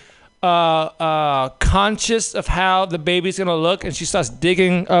really... conscious of how the baby's gonna look, and she starts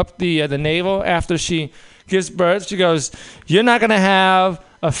digging up the navel after she gives birth. She goes, "You're not gonna have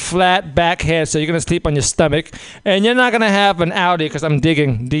a flat back head, so you're gonna sleep on your stomach, and you're not gonna have an Audi because I'm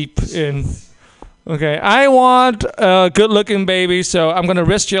digging deep in." Okay, I want a good-looking baby, so I'm gonna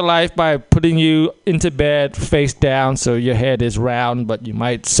risk your life by putting you into bed face down, so your head is round, but you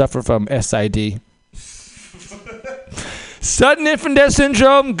might suffer from SID. Sudden infant death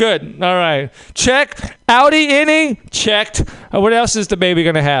syndrome? Good. All right. Check. Audi Innie? Checked. What else is the baby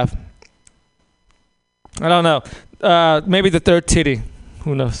going to have? I don't know. Maybe the 3rd titty.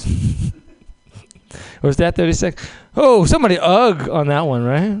 Who knows? Was that 30 seconds? Oh, somebody ugh on that one,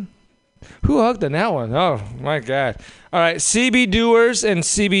 right? Who ugged on that one? Oh, my God. All right. CB doers and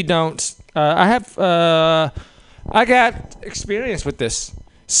CB don'ts. I got experience with this.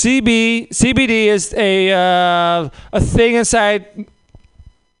 CBD is a thing inside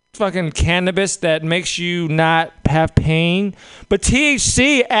fucking cannabis that makes you not have pain. But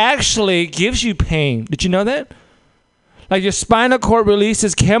THC actually gives you pain. Did you know that? Like your spinal cord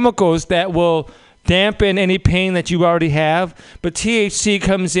releases chemicals that will dampen any pain that you already have. But THC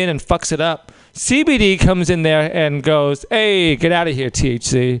comes in and fucks it up. CBD comes in there and goes, hey, get out of here,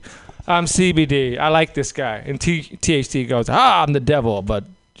 THC. I'm CBD. I like this guy. And THC goes, I'm the devil, but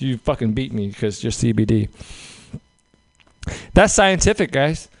you fucking beat me because you're CBD. That's scientific,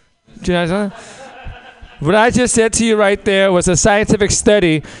 guys. Do you know what I just said to you right there was a scientific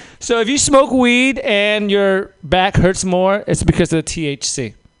study. So if you smoke weed and your back hurts more, it's because of the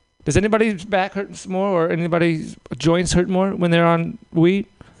THC. Does anybody's back hurt more or anybody's joints hurt more when they're on weed?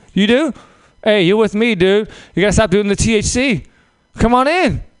 You do? Hey, you're with me, dude. You got to stop doing the THC. Come on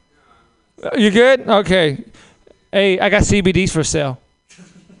in. You good? Okay. Hey, I got CBDs for sale.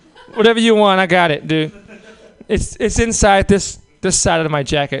 Whatever you want, I got it, dude. It's inside this side of my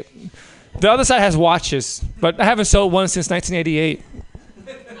jacket. The other side has watches, but I haven't sold one since 1988.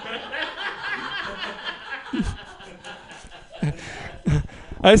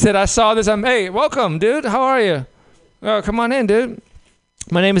 I said, I saw this. Hey, welcome, dude. How are you? Oh, come on in, dude.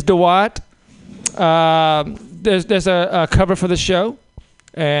 My name is DeWatt. There's a cover for the show.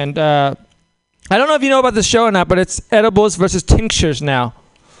 And I don't know if you know about the show or not, but it's edibles versus tinctures now.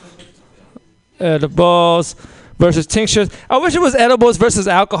 Edibles versus tinctures. I wish it was edibles versus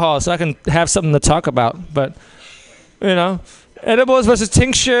alcohol so I can have something to talk about. But, edibles versus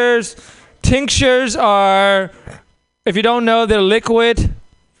tinctures. Tinctures are, if you don't know, they're liquid.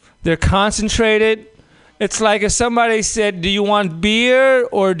 They're concentrated. It's like if somebody said, do you want beer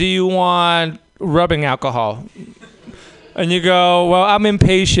or do you want rubbing alcohol? And you go, well, I'm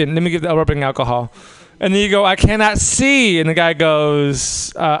impatient. Let me get the rubbing alcohol. And then you go, I cannot see. And the guy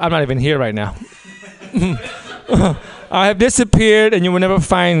goes, I'm not even here right now. I have disappeared and you will never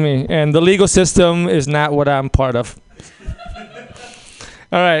find me. And the legal system is not what I'm part of.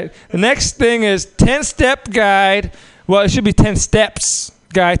 All right. The next thing is 10-step guide. Well, it should be 10 steps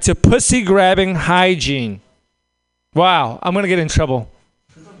guide to pussy grabbing hygiene. Wow. I'm going to get in trouble.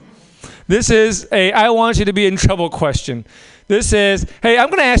 This is a I want you to be in trouble question. This is, hey, I'm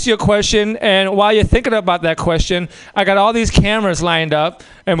going to ask you a question, and while you're thinking about that question, I got all these cameras lined up,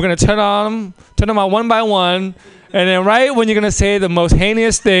 and we're going to turn them on one by one, and then right when you're going to say the most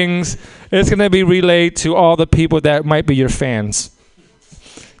heinous things, it's going to be relayed to all the people that might be your fans.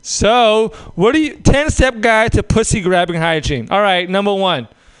 So, 10-step guide to pussy grabbing hygiene. All right, number 1,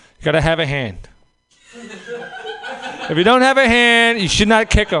 you got to have a hand. If you don't have a hand, you should not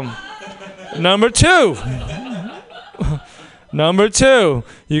kick them. Number 2,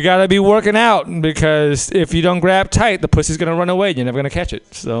 you got to be working out because if you don't grab tight, the pussy's going to run away. You're never going to catch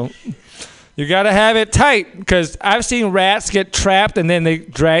it. So you got to have it tight because I've seen rats get trapped and then they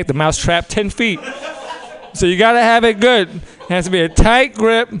drag the mouse trap 10 feet. So you got to have it good. It has to be a tight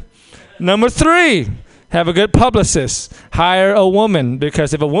grip. Number 3, have a good publicist. Hire a woman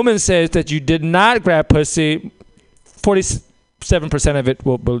because if a woman says that you did not grab pussy, 47% of it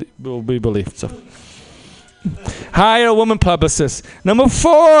will be believed. So, hire a woman publicist. Number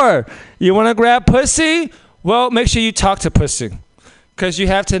 4, you want to grab pussy? Well, make sure you talk to pussy, because you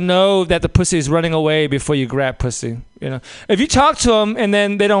have to know that the pussy is running away before you grab pussy. If you talk to them and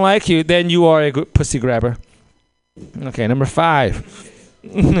then they don't like you, then you are a good pussy grabber. Okay, number 5.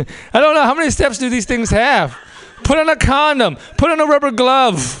 I don't know how many steps do these things have. Put on a condom. Put on a rubber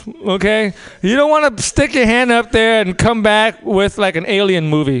glove, okay? You don't want to stick your hand up there and come back with like an alien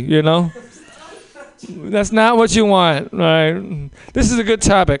movie, That's not what you want, all right? This is a good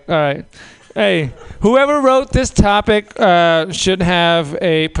topic, all right? Hey, whoever wrote this topic should have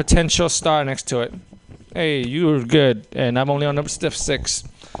a potential star next to it. Hey, you were good, and I'm only on number step 6.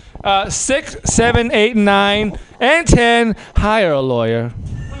 6, 7, 8, 9, and 10, hire a lawyer.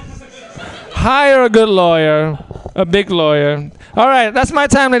 Hire a good lawyer, a big lawyer. All right, that's my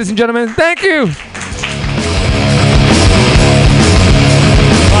time, ladies and gentlemen. Thank you.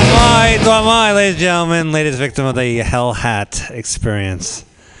 Dwat, ladies and gentlemen, latest victim of the Hell Hat experience.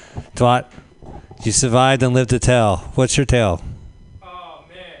 Dwat, you survived and lived to tell. What's your tale? Oh,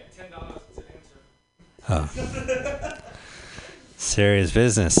 man, $10 to answer. Oh. Serious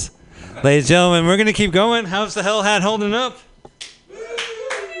business. Ladies and gentlemen, we're going to keep going. How's the Hell Hat holding up?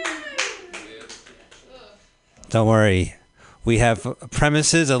 Don't worry. We have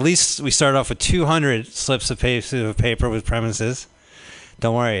premises. At least we start off with 200 slips of paper with premises.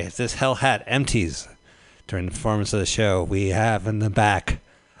 Don't worry. If this Hell Hat empties during the performance of the show, we have in the back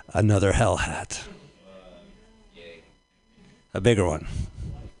another Hell Hat. A bigger one.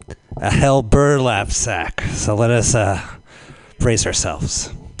 A Hell burlap sack. So let us brace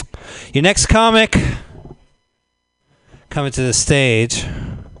ourselves. Your next comic coming to the stage.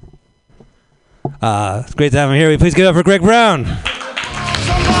 It's great to have him here. Will you please give it up for Greg Brown?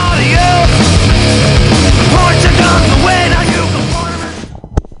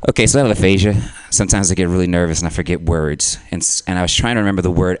 Okay, so I have aphasia. Sometimes I get really nervous and I forget words. And I was trying to remember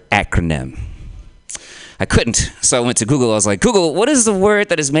the word acronym. I couldn't, so I went to Google. I was like, Google, what is the word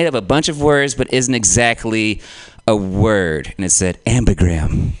that is made up of a bunch of words but isn't exactly a word? And it said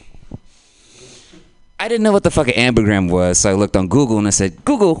ambigram. I didn't know what the fuck an ambigram was, so I looked on Google and I said,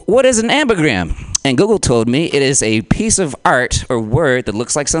 Google, what is an ambigram? And Google told me it is a piece of art or word that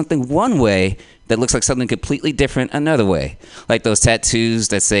looks like something one way that looks like something completely different another way. Like those tattoos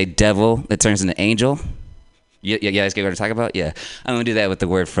that say devil that turns into angel. You guys get what I'm talking about? Yeah. I'm going to do that with the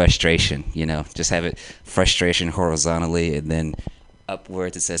word frustration, Just have it frustration horizontally and then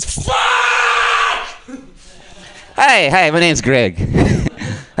upwards. It says, "Fuck!" Hi, my name's Greg.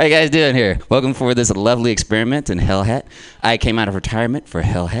 How you guys doing here? Welcome for this lovely experiment in Hell Hat. I came out of retirement for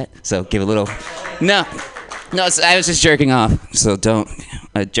Hell Hat, so give a little... No, I was just jerking off, so don't...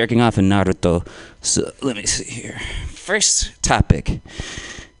 jerking off in Naruto. So let me see here. First topic.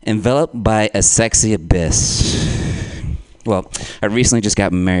 Enveloped by a sexy abyss. Well, I recently just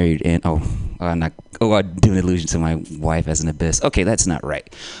got married, and I'm doing an allusion to my wife as an abyss. Okay, that's not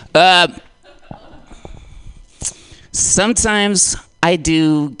right. Sometimes I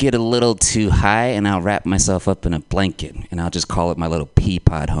do get a little too high, and I'll wrap myself up in a blanket, and I'll just call it my little pea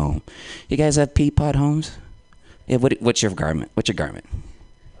pod home. You guys have pea pod homes? Yeah. What's your garment? What's your garment?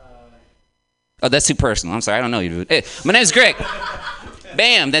 Oh, that's too personal. I'm sorry, I don't know you. Hey, my name's Greg.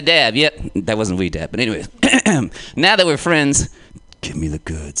 Bam, that dab. Yep, that wasn't weed dab. But anyways, now that we're friends, give me the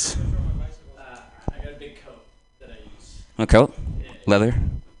goods. I got a big coat that I use. A coat? Leather?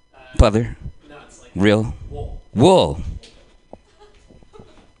 Pleather? No, it's like Real? wool.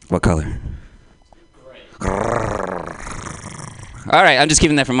 What color? Gray. All right, I'm just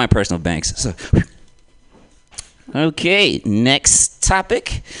keeping that from my personal banks. So, okay, next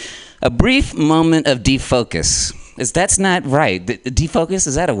topic. A brief moment of defocus. That's not right. Defocus,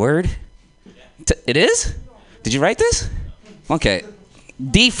 is that a word? It is? Did you write this? Okay.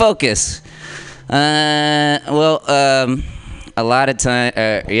 Defocus. A lot of time,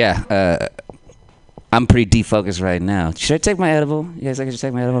 I'm pretty defocused right now. Should I take my edible? You guys think I should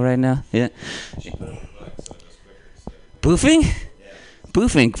take my edible right now? Yeah. Boofing?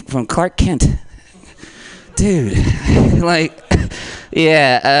 Boofing from Clark Kent. Dude,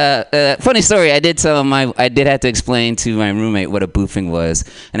 funny story. I did have to explain to my roommate what a boofing was,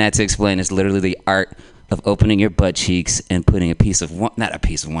 and I had to explain it's literally the art of opening your butt cheeks and putting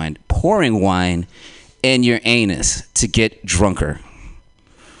pouring wine in your anus to get drunker.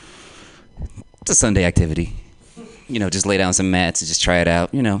 It's a Sunday activity. Just lay down some mats and just try it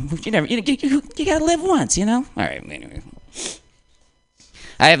out. You gotta live once, All right, anyway.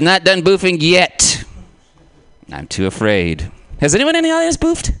 I have not done boofing yet. I'm too afraid. Has anyone in the audience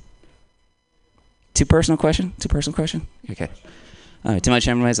boofed? Too personal question? Okay. All right, too much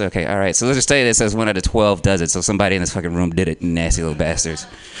memorized? Okay, all right. So let's just tell you this as 1 out of 12 does it. So somebody in this fucking room did it, nasty little bastards.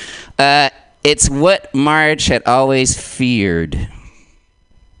 It's what Marge had always feared.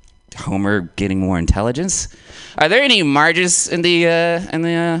 Homer getting more intelligence. Are there any Marges in the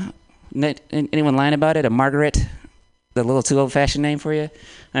anyone lying about it? A Margaret? The little too old-fashioned name for you?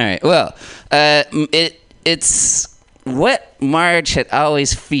 All right. Well, it's what Marge had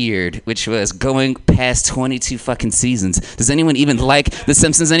always feared, which was going past 22 fucking seasons. Does anyone even like The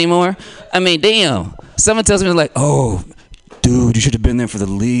Simpsons anymore? I mean, damn. Someone tells me like, "Oh, dude, you should have been there for the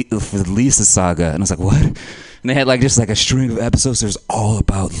Lisa saga," and I was like, "What?" And they had just a string of episodes that was all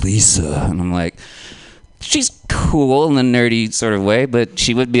about Lisa, and I'm like, she's cool in a nerdy sort of way, but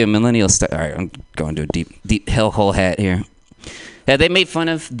she would be a millennial star. All right, I'm going to a deep hellhole hat here. Have they made fun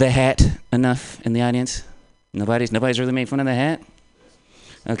of the hat enough in the audience? Nobody's really made fun of the hat?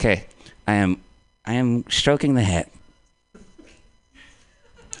 Okay. I am stroking the hat.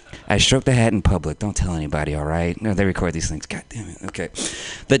 I stroke the hat in public. Don't tell anybody, all right? No, they record these things. God damn it. Okay.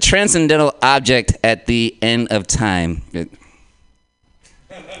 The transcendental object at the end of time. All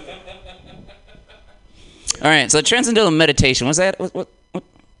right, so transcendental meditation. What's that? What?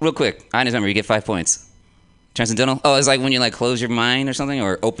 Real quick. I remember you get 5 points. Transcendental? Oh, it's like when you close your mind or something,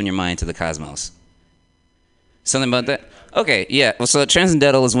 or open your mind to the cosmos. Something about that? Okay, yeah. Well, so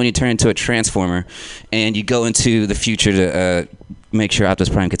transcendental is when you turn into a transformer and you go into the future to make sure Optimus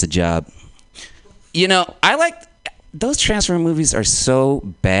Prime gets a job. I like those Transformer movies are so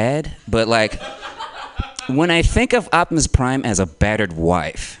bad, but when I think of Optimus Prime as a battered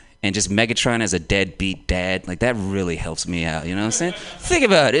wife and just Megatron as a deadbeat dad, that really helps me out. You know what I'm saying? Think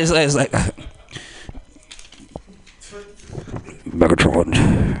about it. It's like Megatron,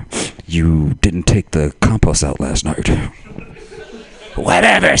 you didn't take the compost out last night.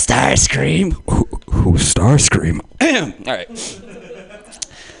 Whatever, Starscream. Who's Starscream? All right.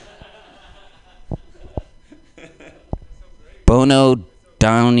 Bono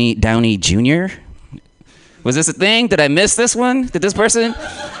Downey Jr.? Was this a thing? Did I miss this one? Was this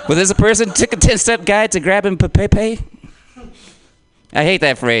a person took a 10-step guide to grabbing Pepe? I hate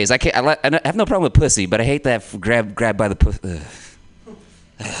that phrase. I have no problem with pussy, but I hate that grab by the pussy.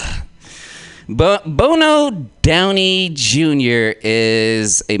 Bono Downey Jr.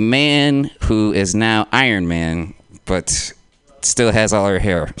 is a man who is now Iron Man, but still has all her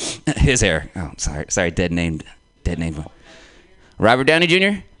hair. His hair. Oh, sorry, dead named. Robert Downey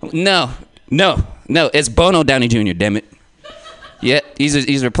Jr.? No, it's Bono Downey Jr., damn it. Yeah,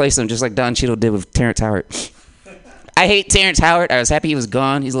 he's replaced him just like Don Cheadle did with Terrence Howard. I hate Terrence Howard. I was happy he was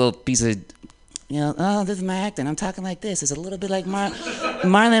gone. He's a little piece of, oh, this is my acting. I'm talking like this. It's a little bit like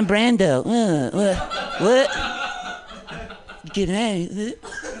Marlon Brando. What? Get out.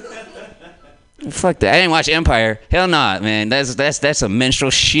 Fuck that. I didn't watch Empire. Hell nah, man. That's some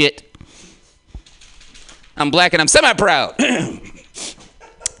minstrel shit. I'm black and I'm semi-proud.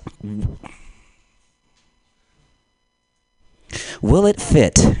 Will it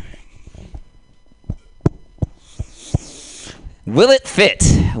fit? Will it fit?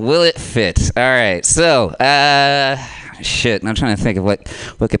 Will it fit? All right. So, shit. I'm trying to think of what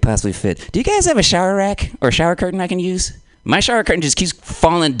could possibly fit. Do you guys have a shower rack or shower curtain I can use? My shower curtain just keeps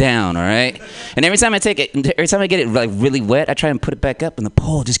falling down, all right? And every time I get it like really wet, I try and put it back up, and the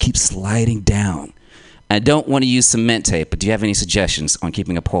pole just keeps sliding down. I don't want to use cement tape, but do you have any suggestions on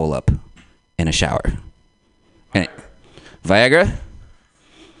keeping a pole up in a shower? Viagra?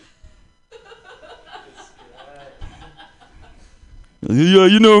 Yeah,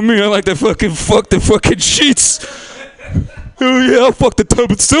 you know me. I like to fuck the fucking sheets. Hell yeah, I'll fuck the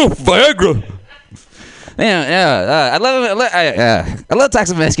tub itself. Viagra. I love it. I love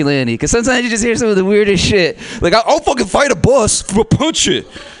toxic masculinity because sometimes you just hear some of the weirdest shit. Like I'll fucking fight a boss for a punch it.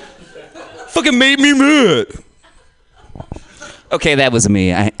 Fucking made me mad. Okay, that was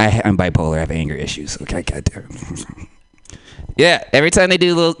me. I'm bipolar. I have anger issues. Okay, goddamn. Yeah, every time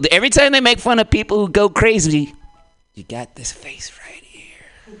they make fun of people who go crazy, you got this face right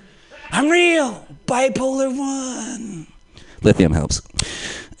here. I'm real. Bipolar 1. Lithium helps.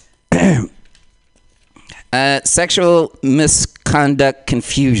 Sexual misconduct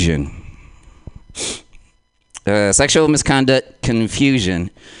confusion. Sexual misconduct confusion.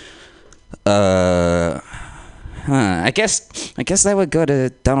 I guess that would go to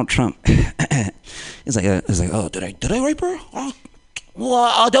Donald Trump. It's like, oh, did I rape her? Oh, well,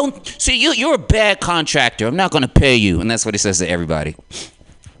 I don't see you. You're a bad contractor. I'm not gonna pay you, and that's what he says to everybody.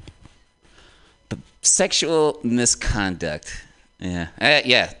 But sexual misconduct. Yeah,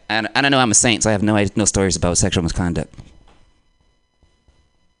 yeah. I don't know. I'm a saint, so I have no stories about sexual misconduct.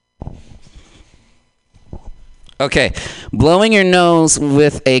 Okay, blowing your nose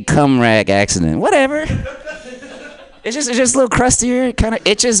with a cum rag accident. Whatever. It's just a little crustier. It kind of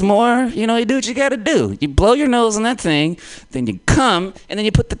itches more. You know, you do what you gotta do. You blow your nose on that thing, then you cum, and then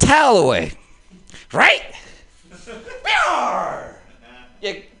you put the towel away. Right?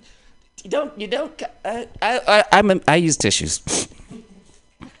 You don't. I use tissues.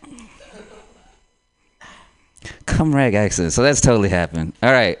 Cum rag accident. So that's totally happened.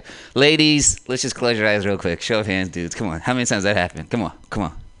 All right, ladies, let's just close your eyes real quick. Show of hands, dudes. Come on. How many times that happened? Come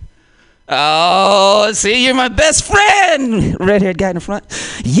on. Oh, see, you're my best friend. Red-haired guy in the front.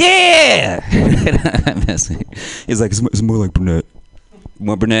 Yeah. He's like, it's more like brunette.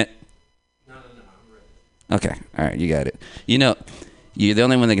 More brunette? No, I'm ready. Okay. All right, you got it. You know, you're the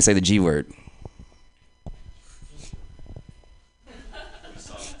only one that can say the G word.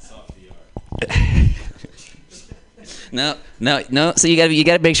 No. So you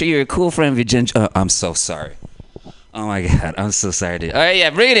gotta make sure you're a cool friend of your ginger. I'm so sorry. Oh my God, I'm so sorry, dude. All right, yeah,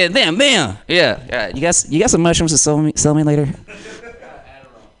 bring it in. Bam. Yeah. You got some mushrooms to sell me later?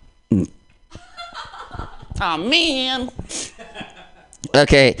 Oh man.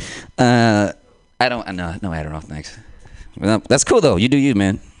 Okay. I don't. No Adderall, thanks. Well, that's cool though. You do you,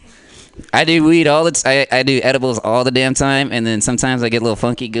 man. I do weed all the I do edibles all the damn time, and then sometimes I get a little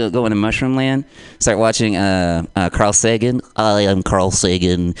funky, go into mushroom land. Start watching Carl Sagan. I am Carl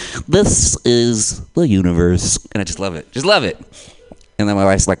Sagan. This is the universe, and I just love it. And then my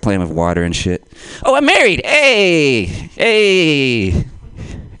wife's like playing with water and shit. Oh, I'm married. Hey.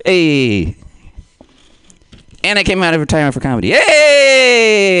 And I came out of retirement for comedy.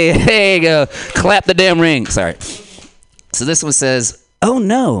 Hey, there you go. Clap the damn ring. Sorry. So this one says, oh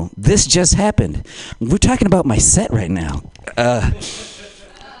no, this just happened. We're talking about my set right now.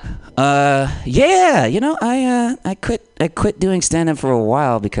 Yeah, you know, I quit doing stand-up for a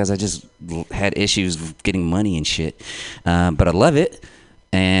while because I just had issues with getting money and shit. But I love it,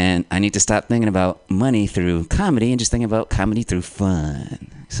 and I need to stop thinking about money through comedy and just thinking about comedy through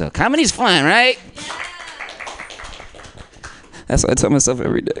fun. So comedy's fun, right? That's what I tell myself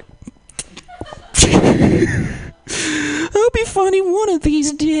every day. I'll be funny one of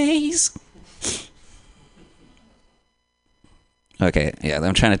these days. Okay, yeah,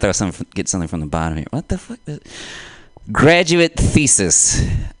 I'm trying to get something from the bottom here. What the fuck? Graduate thesis.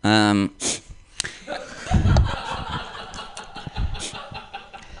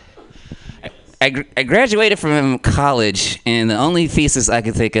 I graduated from college, and the only thesis I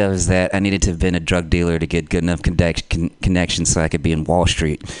could think of is that I needed to have been a drug dealer to get good enough connections so I could be in Wall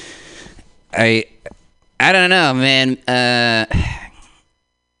Street. I don't know, man.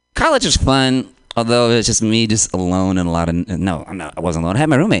 College was fun, although it was just me just alone and a lot of... No, I wasn't alone. I had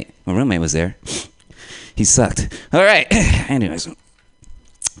my roommate. My roommate was there. He sucked. All right. Anyways.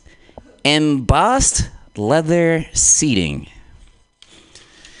 Embossed leather seating.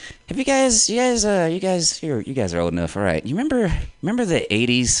 Have you guys are old enough, all right. You remember the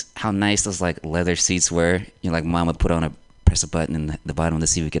 80s, how nice those like leather seats were? You know, like mom would press a button and the bottom of the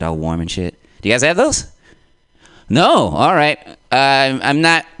seat would get all warm and shit. Do you guys have those? No, all right. I'm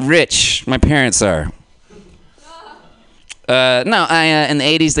not rich. My parents are. No, in the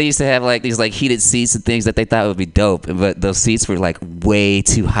 80s they used to have like these like heated seats and things that they thought would be dope, but those seats were like way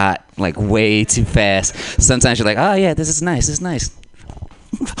too hot, like way too fast. Sometimes you're like, oh yeah, this is nice.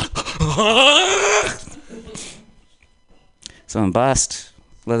 So embossed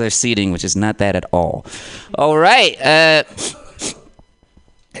leather seating, which is not that at all. All right.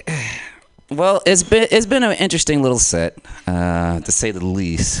 Well, it's been an interesting little set, to say the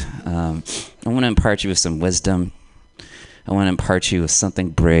least. I want to impart you with some wisdom. I want to impart you with something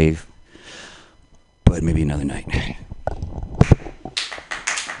brave, but maybe another night.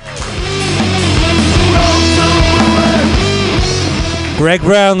 Greg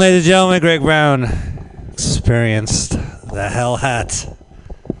Brown, ladies and gentlemen, Greg Brown experienced the Hell Hat.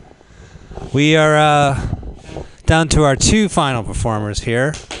 We are down to our two final performers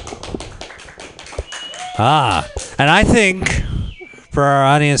here. And I think for our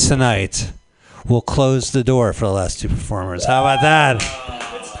audience tonight, we'll close the door for the last two performers. How about that?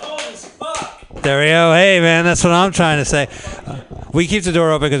 It's cold as fuck. There we go. Hey, man, that's what I'm trying to say. We keep the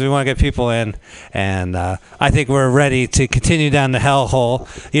door open because we want to get people in, and I think we're ready to continue down the hell hole.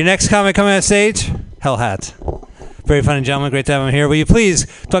 Your next comic coming on stage, Hell Hat. Very funny gentleman. Great to have him here. Will you please,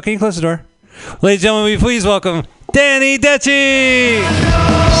 can you close the door? Ladies and gentlemen, will you please welcome Danny Detchi?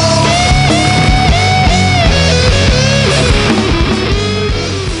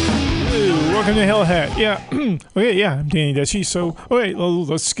 Welcome to Hell Hat. Yeah. Okay, yeah, I'm Danny Detchi. So, okay,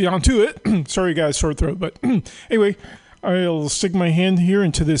 let's get on to it. Sorry, guys, sore throat. But anyway, I'll stick my hand here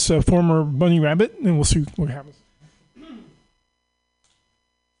into this former bunny rabbit, and we'll see what happens.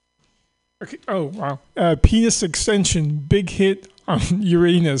 Okay. Oh, wow. Penis extension, big hit on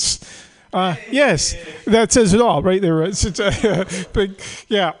Uranus. Yes, that says it all, right there. It's big,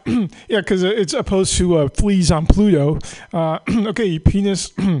 yeah, because it's opposed to fleas on Pluto. Okay,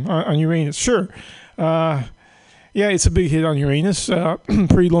 penis on Uranus, sure. Yeah, it's a big hit on Uranus.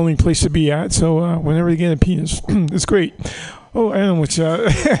 Pretty lonely place to be at. So whenever you get a penis, it's great. Oh, I don't know which.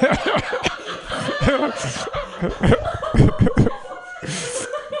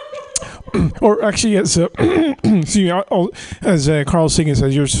 Or actually, as Carl Sagan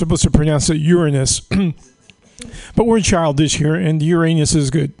says, you're supposed to pronounce it Uranus. But we're childish here, and Uranus is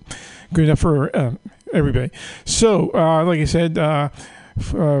good enough for everybody. So, like I said,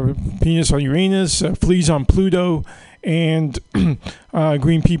 penis on Uranus, fleas on Pluto, and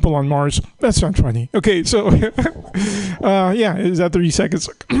green people on Mars. That's not funny. Okay, so yeah, is that 30 seconds?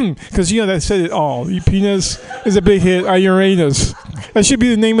 Because that said it all. Penis is a big hit on Uranus. That should be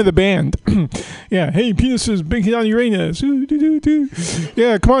the name of the band. Yeah, hey, penis is big hit on Uranus.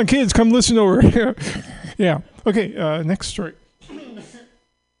 Yeah, come on, kids, come listen over. Yeah. Okay, next story.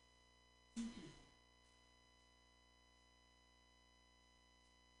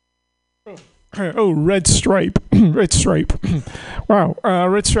 Oh, red stripe. Red stripe. Wow,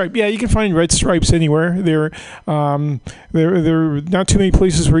 red stripe. Yeah, you can find red stripes anywhere. There are not too many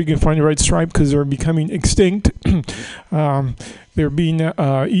places where you can find a red stripe because they're becoming extinct. They're being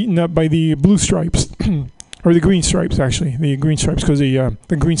eaten up by the blue stripes. Or the green stripes, actually. The green stripes, because the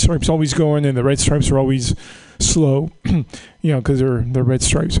green stripes always going and the red stripes are always slow, because they're red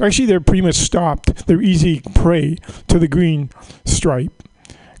stripes. Actually, they're pretty much stopped. They're easy prey to the green stripe.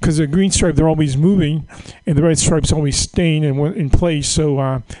 Because the green stripe, they're always moving, and the red stripe's always staying in place.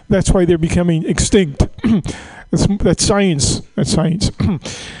 So that's why they're becoming extinct. That's science. That's science.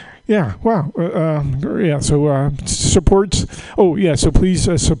 Yeah. Wow. Yeah. So supports. Oh, yeah. So please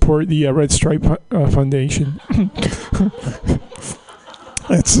support the Red Stripe Foundation.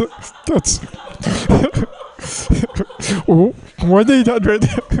 That's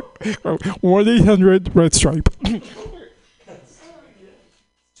 1-800 Red Stripe.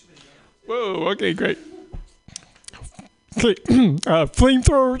 Whoa, okay, great. Okay,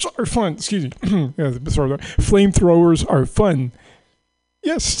 flamethrowers are fun. Excuse me. Flamethrowers are fun.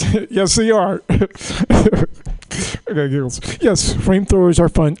 Yes, yes, they are. got giggles. Yes, flamethrowers are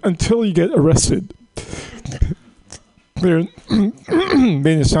fun until you get arrested. Then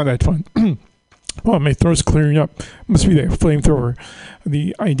it's not that fun. Well, my throat's clearing up. Must be the flamethrower.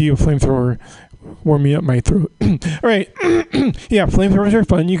 The idea of flamethrower warming up my throat. All right. Yeah, flamethrowers are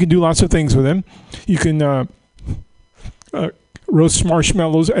fun. You can do lots of things with them. You can roast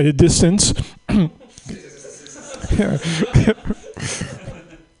marshmallows at a distance.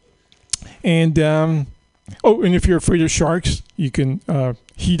 And and if you're afraid of sharks, you can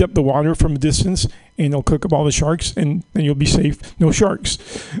heat up the water from a distance, and it'll cook up all the sharks, and then you'll be safe. No sharks.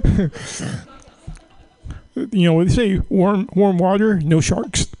 You know what they say? Warm water, no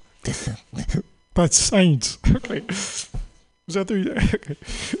sharks. That's science. Okay. Was that the? Okay.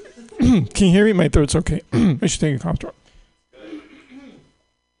 Can you hear me? My throat's okay. I should take a cough drop.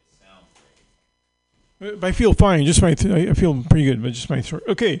 I feel fine. Just I feel pretty good, but just my throat.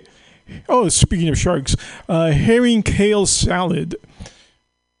 Okay. Oh, speaking of sharks, herring kale salad.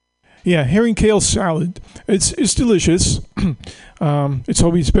 Yeah, herring kale salad. It's delicious. It's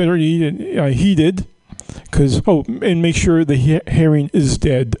always better to eat it heated, and make sure the herring is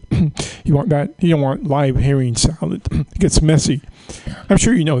dead. You want that. You don't want live herring salad. It gets messy. I'm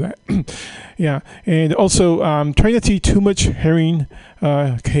sure you know that. Yeah, and also try not to eat too much herring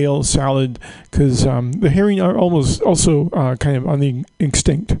kale salad, because the herring are also kind of on the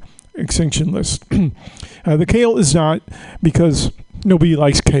extinction list. The kale is not, because nobody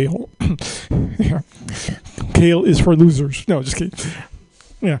likes kale. Yeah. Kale is for losers. No, just kidding.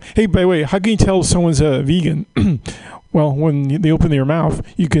 Yeah. Hey, by the way, how can you tell someone's a vegan? Well, when they open their mouth,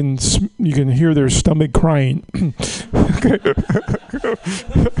 you can hear their stomach crying. Okay.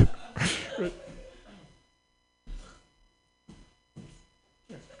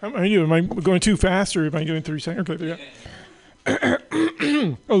 How am I doing? Am I going too fast, or am I doing 30 seconds? Okay, yeah.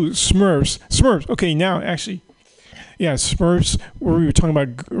 Oh, Smurfs. Okay, now actually, yeah, Smurfs. Where we were talking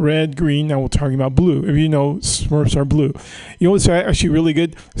about red, green. Now we're talking about blue. If you know, Smurfs are blue. You know what's actually really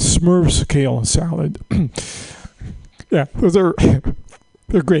good? Smurfs kale salad. Yeah, they're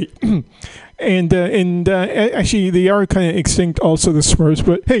great. And actually, they are kind of extinct. Also, the Smurfs,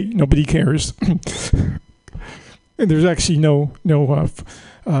 but hey, nobody cares. And there's actually no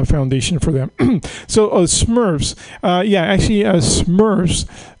foundation for them. So Smurfs, Smurfs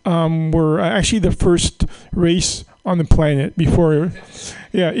were actually the first race on the planet before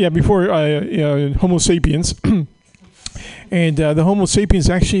Homo sapiens. And the Homo sapiens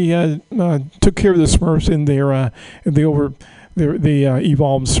actually took care of the Smurfs, and they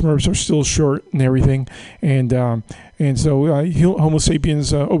evolved. Smurfs are still short and everything, and so Homo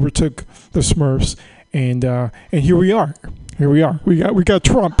sapiens overtook the Smurfs, and here we are. We got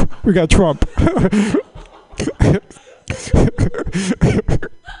Trump.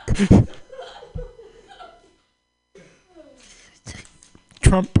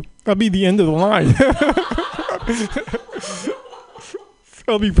 Trump. That'll be the end of the line.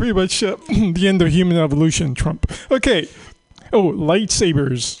 That'll be pretty much the end of human evolution, Trump. Okay. Oh,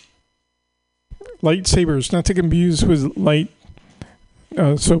 lightsabers. Not to confuse with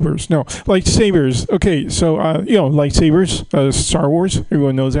sobers. No, lightsabers. Okay, so lightsabers, Star Wars.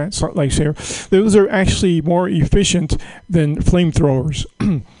 Everyone knows that lightsaber. Those are actually more efficient than flamethrowers.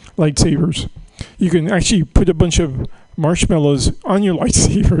 Lightsabers. You can actually put a bunch of marshmallows on your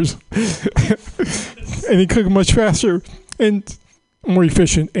lightsabers, and they cook much faster and more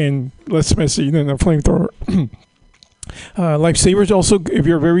efficient and less messy than a flamethrower. Lightsabers also, if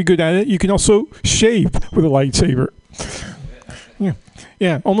you're very good at it, you can also shave with a lightsaber.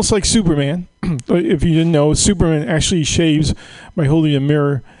 Yeah, almost like Superman. If you didn't know, Superman actually shaves by holding a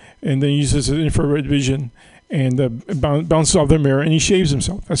mirror and then uses his infrared vision and bounces off the mirror, and he shaves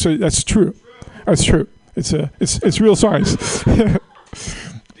himself. That's true. That's true. It's real science.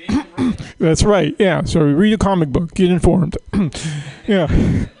 That's right. Yeah. So read a comic book. Get informed. Yeah.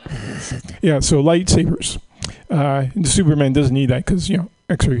 Yeah. So lightsabers. Superman doesn't need that because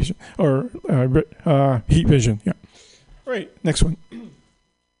X-ray vision or heat vision. Yeah. All right. Next one.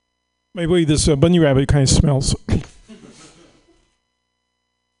 By the way, this bunny rabbit kind of smells.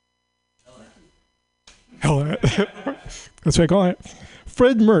 Hell, that's what I call it.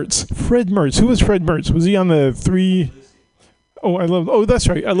 Fred Mertz. Who was Fred Mertz? Was he on the 3? Oh, that's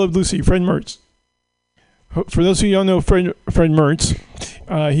right. I Love Lucy. Fred Mertz. For those of you who don't know Fred Mertz,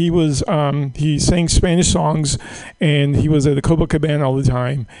 he sang Spanish songs, and he was at the Copacabana all the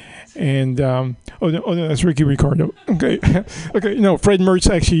time. And no, that's Ricky Ricardo. Okay, okay. No, Fred Mertz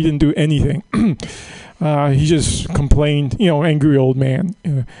actually didn't do anything. He just complained, angry old man.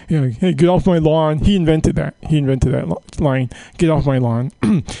 Hey, get off my lawn. He invented that. Line, get off my lawn.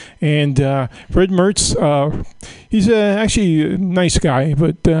 And Fred Mertz, he's actually a nice guy,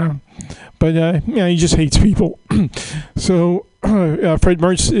 but he just hates people. So Fred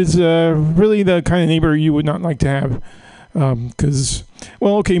Mertz is really the kind of neighbor you would not like to have, because,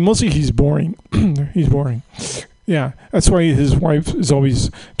 mostly he's boring. He's boring. Yeah, that's why his wife is always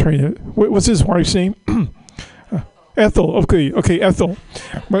trying to. What's his wife's name? Ethel. Okay, Ethel.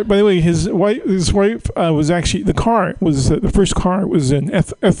 By the way, his wife was actually the first car was an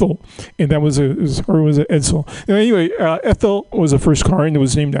Ethel, and that was an Edsel. Anyway, Ethel was the first car, and it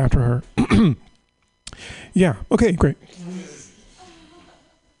was named after her. Yeah. Okay. Great.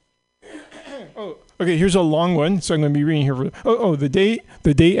 Okay, here's a long one, so I'm going to be reading here. The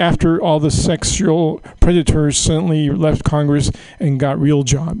day after all the sexual predators suddenly left Congress and got real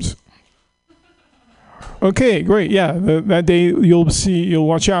jobs. Okay, great. Yeah, that day you'll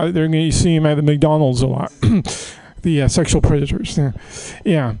watch out. They're going to see him at the McDonald's a lot. The sexual predators.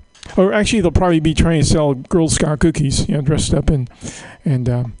 Yeah. Or actually, they'll probably be trying to sell Girl Scout cookies, dressed up sexual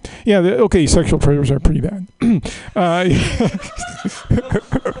predators are pretty bad.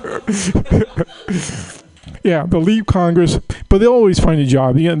 Yeah, they'll leave Congress, but they'll always find a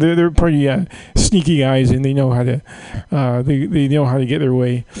job. They're pretty sneaky guys, and they know how to they know how to get their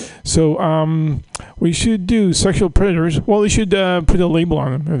way. So we should do sexual predators. Well, they should put a label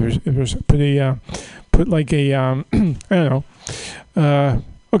on them. If there's put like a I don't know.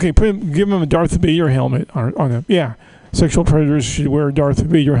 Give them a Darth Vader helmet on them. Yeah, sexual predators should wear Darth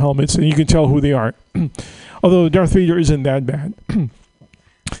Vader helmets, and you can tell who they are. Although Darth Vader isn't that bad.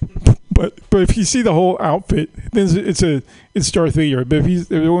 But if you see the whole outfit, then it's Darth Vader. But if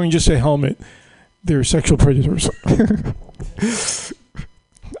they're wearing just a helmet, they're sexual predators.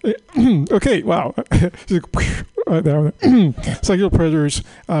 Okay, wow. Sexual predators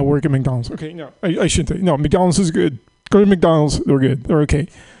work at McDonald's. Okay, no, I shouldn't say. No, McDonald's is good. Go to McDonald's. They're good. They're okay.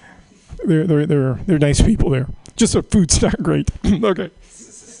 They're nice people there. Just the food's not great. Okay.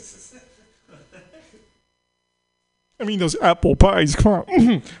 I mean, those apple pies, come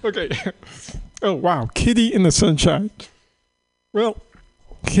on. Okay. Oh, wow. Kitty in the Sunshine. Well,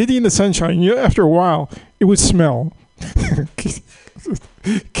 Kitty in the Sunshine, after a while, it would smell.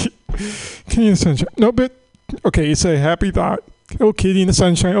 Kitty in the Sunshine. No, but, okay, it's a happy thought. Oh, Kitty in the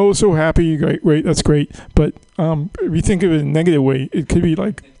Sunshine. Oh, so happy. Great. That's great. But if you think of it in a negative way, it could be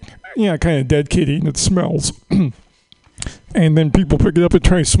like, kind of dead kitty, and it smells. And then people pick it up and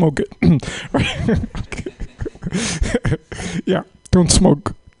try to smoke it. Okay. Yeah, don't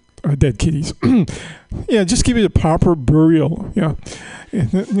smoke dead kitties. Yeah, just give it a proper burial. Yeah,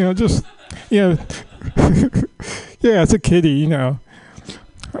 just yeah, it's a kitty. I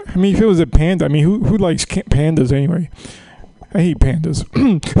mean, if it was a panda, I mean, who likes pandas anyway? I hate pandas.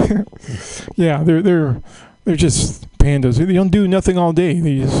 Yeah, they're just pandas. They don't do nothing all day.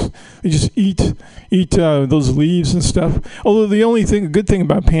 They just eat those leaves and stuff. Although the only good thing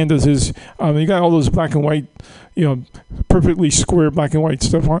about pandas is you got all those black and white, perfectly square black and white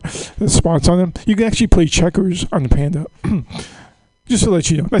spots on them. You can actually play checkers on the panda. Just to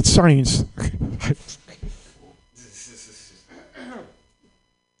let you know, that's science.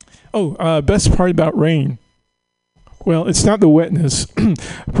 Best part about rain. Well, it's not the wetness,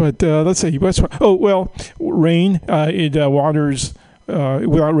 but let's say rain. It waters.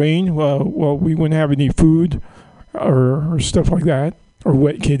 Without rain, well, we wouldn't have any food or stuff like that, or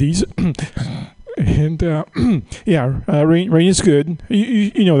wet kitties. And rain is good.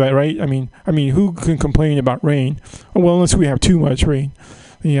 You know that, right? I mean, who can complain about rain? Well, unless we have too much rain.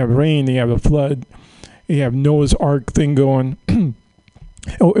 Then you have rain. Then you have a flood. You have Noah's Ark thing going.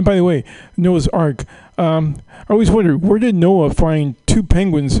 Oh, and by the way, Noah's Ark. I always wonder, where did Noah find two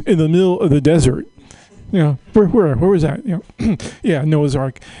penguins in the middle of the desert? Where was that? Yeah, Noah's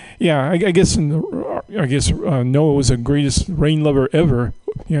Ark. Yeah, I guess Noah was the greatest rain lover ever.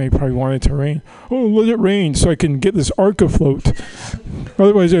 He probably wanted to rain. Oh, let it rain so I can get this ark afloat.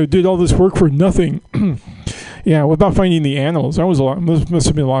 Otherwise, I did all this work for nothing. Yeah, without finding the animals, that was a lot. Must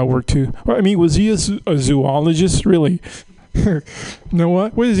have been a lot of work too. I mean, was he a zoologist really? Noah?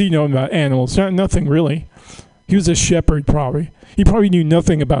 What does he know about animals? Nothing really. He was a shepherd probably. He probably knew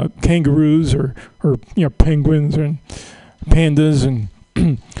nothing about kangaroos or penguins and pandas and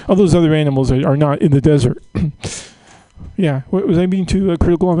all those other animals that are not in the desert. Yeah, was I being too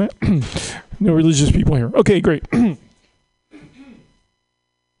critical on that? No religious people here. Okay, great. I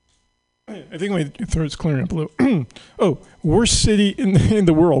think my throat's clearing up a little. Oh, worst city in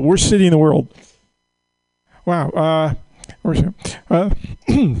the world. Worst city in the world. Wow.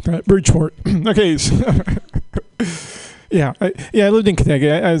 Bridgeport. Okay. Yeah, I lived in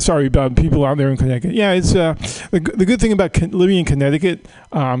Connecticut. Sorry about people out there in Connecticut. Yeah, it's the good thing about living in Connecticut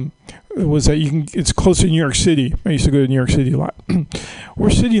was that it's close to New York City. I used to go to New York City a lot.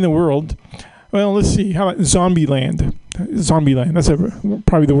 Worst city in the world. Well, let's see. How about Zombieland? Zombieland. That's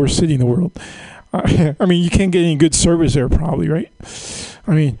probably the worst city in the world. I mean, you can't get any good service there, probably, right?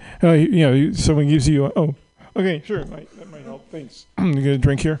 I mean, someone gives you. Okay, sure. That might help. Thanks. You get a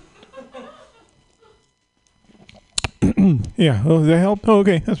drink here? Yeah. Oh, does that help? Oh,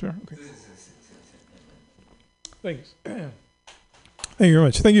 okay. That's fair. Okay. Thanks. Thank you very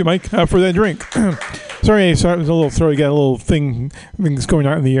much. Thank you, Mike, for that drink. Sorry, it was a little throw. You got a little things going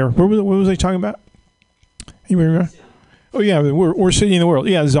on in the air. What was I talking about? You remember? Oh, yeah, worst city in the world.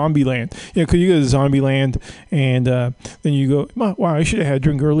 Yeah, Zombieland. Yeah, because you go to Zombieland, and then you go, wow, I should have had a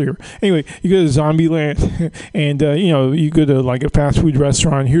drink earlier. Anyway, you go to Zombieland, and, you go to, like, a fast food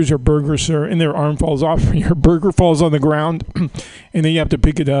restaurant. Here's your burger, sir, and their arm falls off, and your burger falls on the ground, and then you have to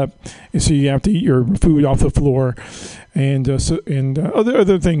pick it up, and so you have to eat your food off the floor, and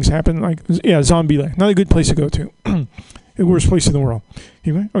other things happen, like, yeah, Zombieland. Not a good place to go to. The worst place in the world.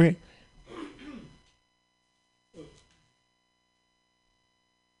 Anyway, okay.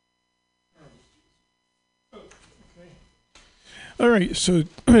 All right, so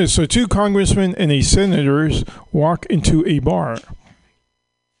two congressmen and a senators walk into a bar.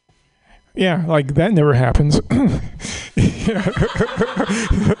 Yeah, like that never happens.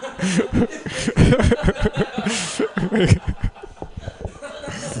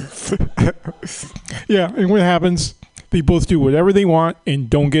 Yeah, and what happens? They both do whatever they want and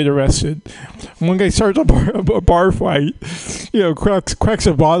don't get arrested. One guy starts a bar fight, cracks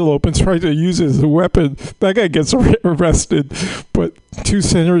a bottle open, tries to use it as a weapon. That guy gets arrested. But two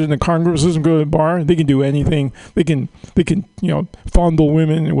senators and a congressman go to the bar. They can do anything. They can fondle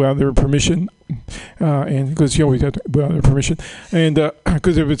women without their permission. And because you always have to without their permission. And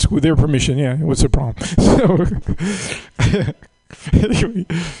because if it's with their permission, yeah, what's the problem? Anyway,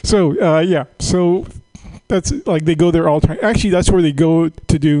 so that's like they go there all the time. Actually, that's where they go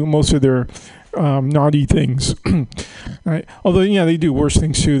to do most of their naughty things. Right? Although, they do worse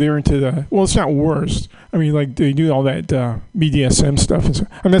things too. They're into it's not worst. I mean, like they do all that BDSM stuff. And so,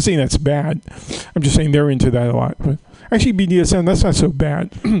 I'm not saying that's bad. I'm just saying they're into that a lot. But actually, BDSM, that's not so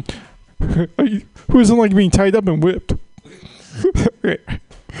bad. Who doesn't like being tied up and whipped? Right.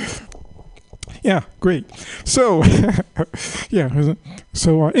 Yeah, great. So,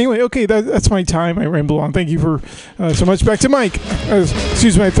 anyway, okay, that's my time. I ramble on. Thank you for so much. Back to Mike.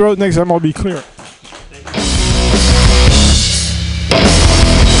 Excuse my throat. Next time I'll be clear.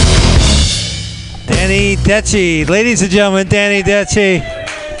 Danny Decci. Ladies and gentlemen, Danny Decci.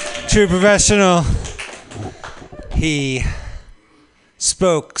 True professional. He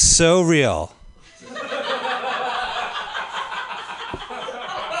spoke so real.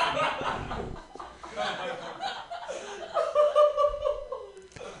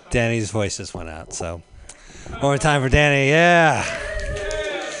 Danny's voice just went out, so one more time for Danny. Yeah.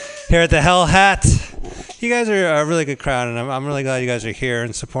 Here at the Hell Hat. You guys are a really good crowd, and I'm really glad you guys are here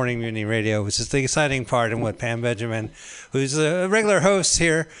and supporting Mutiny Radio, which is the exciting part, and what Pam Benjamin, who's a regular host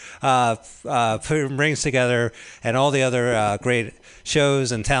here, brings together, and all the other great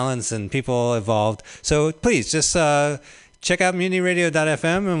shows and talents and people involved. So please just check out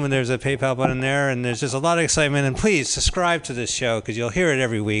MutinyRadio.fm, and when there's a PayPal button there, and there's just a lot of excitement. And please subscribe to this show because you'll hear it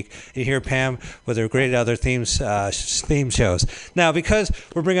every week. You hear Pam with her great other theme shows. Now, because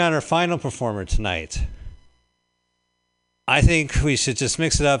we're bringing on our final performer tonight, I think we should just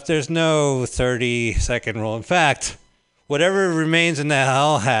mix it up. There's no 30-second rule. In fact, whatever remains in the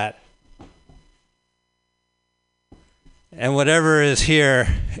Hell Hat and whatever is here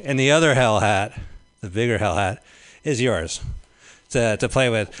in the other Hell Hat, the bigger Hell Hat, is yours to play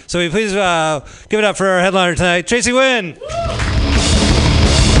with. So will you please give it up for our headliner tonight, Tracy Wynn.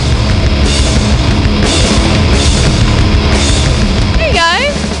 Hey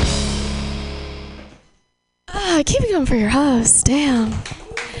guys. Keep it going for your host. Damn.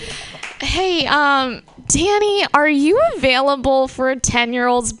 Hey, Danny, are you available for a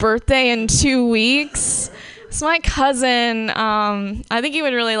 10-year-old's birthday in 2 weeks? It's my cousin. I think he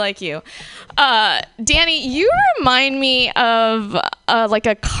would really like you. Danny, you remind me of like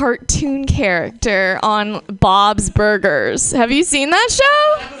a cartoon character on Bob's Burgers. Have you seen that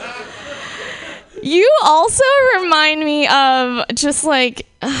show? You also remind me of just like,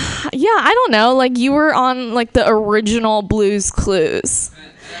 I don't know, like you were on like the original Blue's Clues.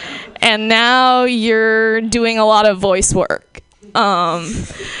 And now you're doing a lot of voice work.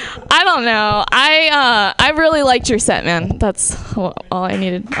 I don't know. I really liked your set, man. That's all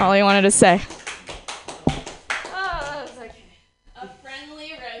I wanted to say. Oh, that's okay. A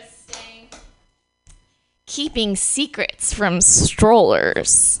friendly roasting. Keeping secrets from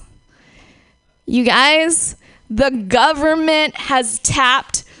strollers. You guys, the government has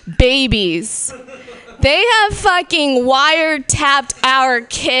tapped babies. They have fucking wiretapped our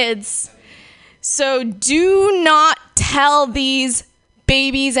kids. So do not tell these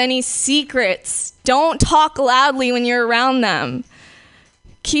babies any secrets. Don't talk loudly when you're around them.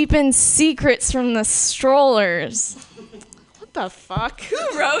 Keeping secrets from the strollers. What the fuck? Who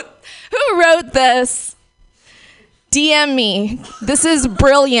wrote this? DM me. This is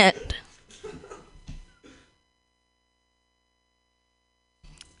brilliant.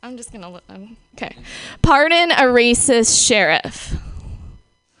 I'm just gonna look. Okay. Pardon a racist sheriff.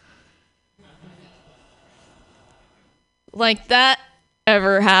 Like that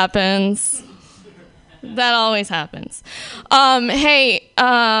ever happens. That always happens. Hey,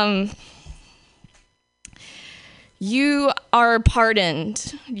 you are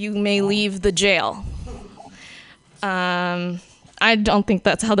pardoned. You may leave the jail. I don't think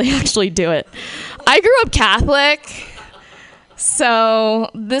that's how they actually do it. I grew up Catholic. So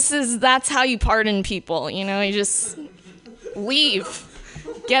that's how you pardon people, you know, you just leave.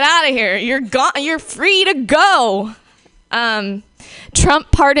 Get out of here. You're free to go.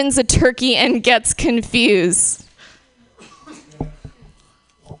 Trump pardons a turkey and gets confused.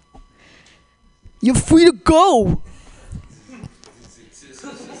 You're free to go.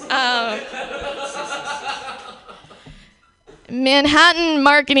 Manhattan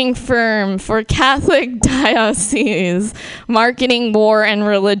marketing firm for Catholic diocese, marketing war and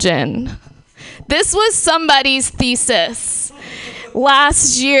religion. This was somebody's thesis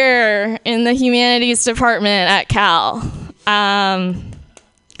last year in the humanities department at Cal.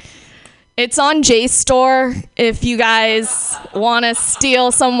 It's on JSTOR if you guys want to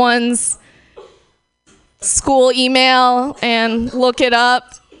steal someone's school email and look it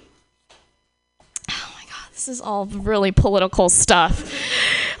up. This is all really political stuff.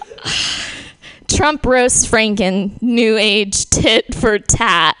 Trump roasts Franken, new age tit for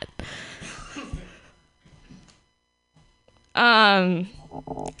tat. I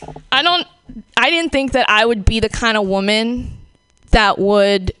didn't think that I would be the kind of woman that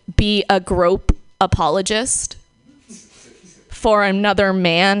would be a grope apologist for another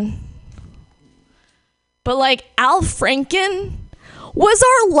man. But like Al Franken was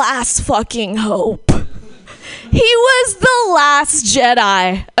our last fucking hope. He was the last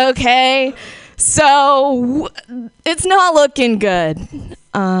Jedi, okay? So it's not looking good.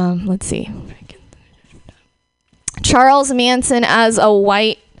 Let's see. Charles Manson as a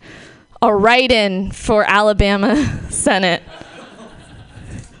write-in for Alabama Senate.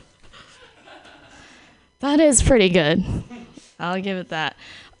 That is pretty good. I'll give it that.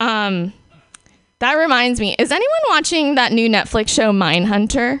 That reminds me, is anyone watching that new Netflix show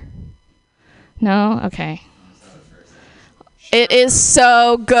Mindhunter? No? Okay. It is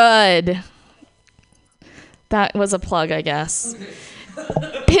so good. That was a plug, I guess.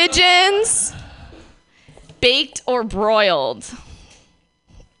 Pigeons, baked or broiled.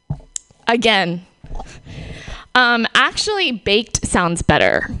 Again. Actually, baked sounds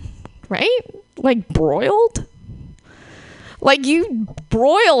better, right? Like broiled? Like you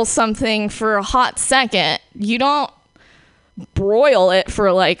broil something for a hot second. You don't broil it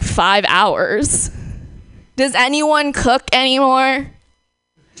for like 5 hours. Does anyone cook anymore?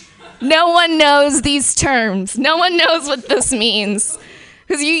 No one knows these terms. No one knows what this means.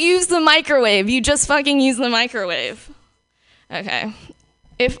 Because you use the microwave. You just fucking use the microwave. Okay.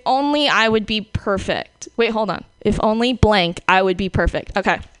 If only I would be perfect. Wait, hold on. If only blank, I would be perfect.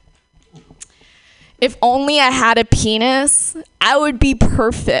 Okay. If only I had a penis, I would be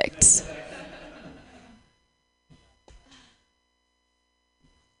perfect.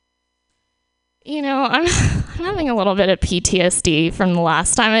 You know, I'm having a little bit of PTSD from the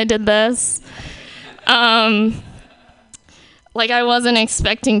last time I did this. Like I wasn't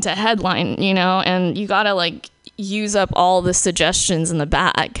expecting to headline, you know, and you gotta like use up all the suggestions in the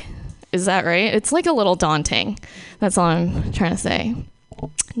bag. Is that right? It's like a little daunting. That's all I'm trying to say.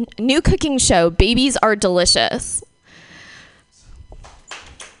 New cooking show, Babies Are Delicious.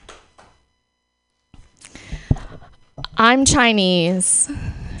 I'm Chinese.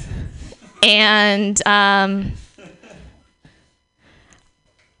 And I'm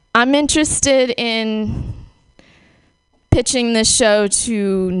interested in pitching this show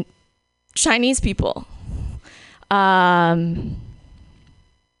to Chinese people. Because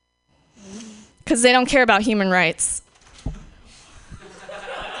they don't care about human rights.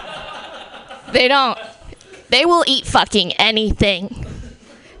 They don't. They will eat fucking anything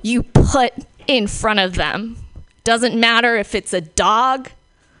you put in front of them. Doesn't matter if it's a dog.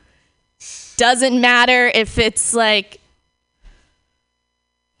 Doesn't matter if it's like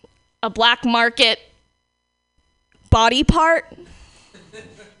a black market body part.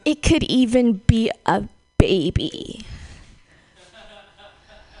 It could even be a baby.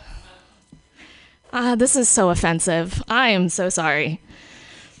 This is so offensive. I am so sorry.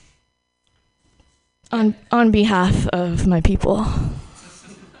 On behalf of my people.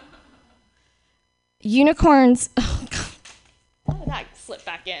 Unicorns. Oh, God. How did that slip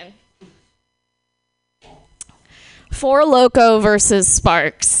back in? Four Loko versus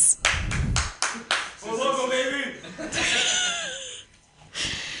Sparks. Four Loko, baby!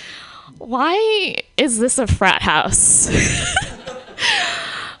 Why is this a frat house?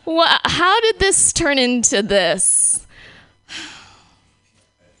 How did this turn into this?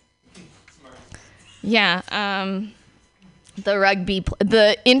 Yeah,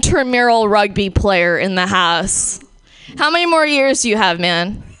 the intramural rugby player in the house. How many more years do you have,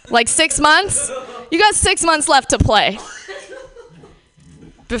 man? Like 6 months? You got 6 months left to play.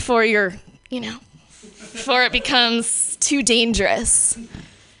 Before before it becomes too dangerous.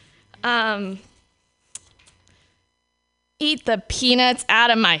 Eat the peanuts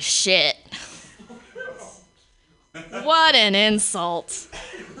out of my shit. What an insult.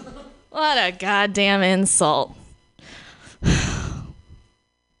 What a goddamn insult.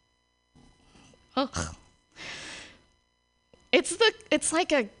 Ugh. It's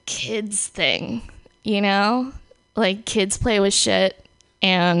like a kids thing, you know? Like kids play with shit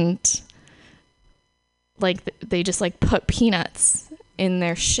and like they just like put peanuts in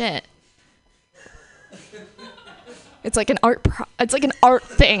their shit. It's like an art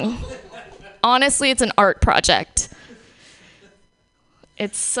thing. Honestly, it's an art project.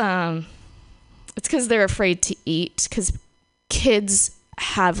 It's because they're afraid to eat, because kids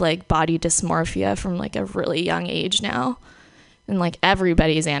have like body dysmorphia from like a really young age now, and like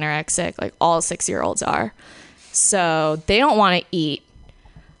everybody's anorexic, like all 6-year-olds are, so they don't want to eat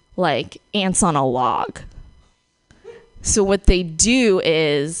like ants on a log. So what they do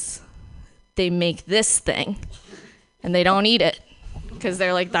is they make this thing and they don't eat it because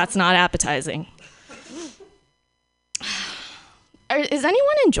they're like, that's not appetizing. Is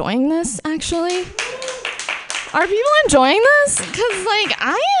anyone enjoying this, actually? Are people enjoying this? Because, like,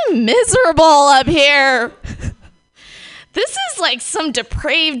 I am miserable up here. This is, like, some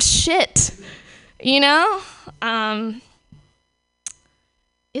depraved shit, you know?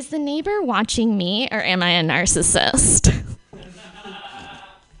 Is the neighbor watching me, or am I a narcissist?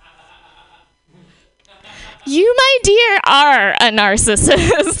 You, my dear, are a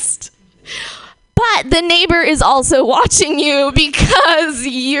narcissist. But the neighbor is also watching you because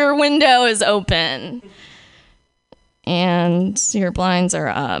your window is open and your blinds are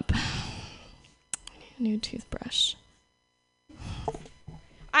up. New toothbrush.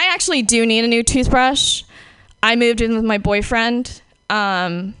 I actually do need a new toothbrush. I moved in with my boyfriend,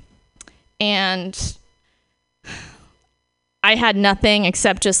 and I had nothing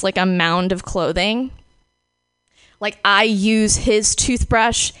except just like a mound of clothing. Like, I use his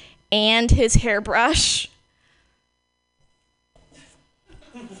toothbrush and his hairbrush.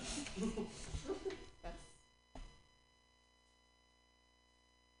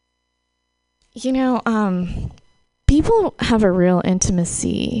 You know, people have a real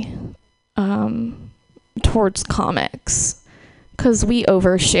intimacy towards comics because we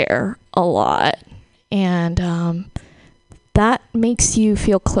overshare a lot, and that makes you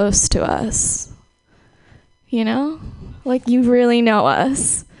feel close to us. You know? Like, you really know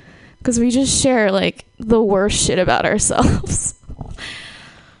us. Because we just share, like, the worst shit about ourselves.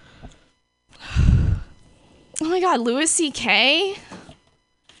 Oh my God, Louis C.K.?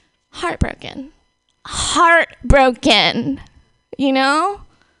 Heartbroken. Heartbroken. You know?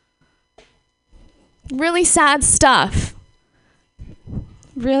 Really sad stuff.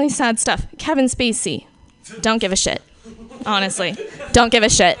 Really sad stuff. Kevin Spacey. Don't give a shit. Honestly. Don't give a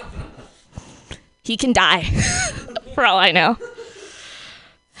shit. He can die, for all I know.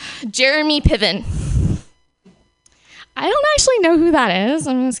 Jeremy Piven. I don't actually know who that is.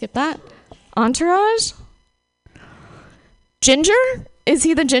 I'm going to skip that. Entourage? Ginger? Is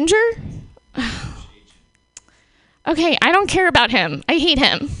he the ginger? Okay, I don't care about him. I hate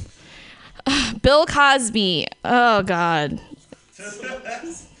him. Bill Cosby. Oh, God.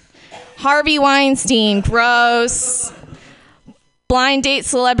 Harvey Weinstein. Gross. Blind Date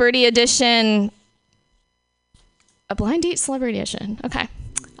Celebrity Edition. A Blind Date Celebrity Edition. Okay.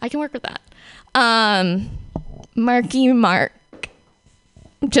 I can work with that. Marky Mark.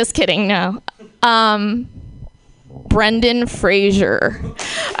 Just kidding, no. Brendan Fraser.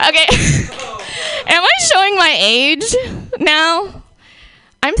 Okay. Am I showing my age now?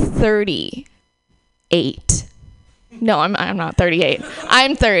 I'm 38. No, I'm not 38.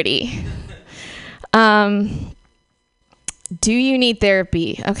 I'm 30. Do you need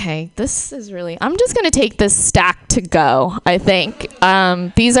therapy? Okay, this is really... I'm just going to take this stack to go, I think.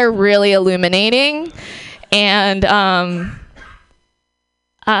 These are really illuminating. And,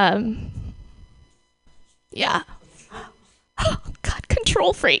 yeah. Oh, God,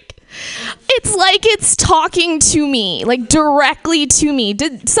 control freak. It's like it's talking to me, like directly to me.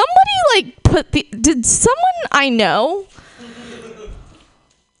 Did somebody did someone I know?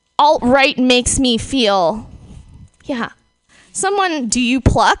 Alt-right makes me feel, yeah. Someone, do you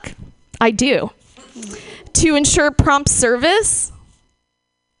pluck? I do. To ensure prompt service?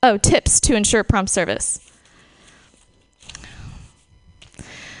 Oh, tips to ensure prompt service.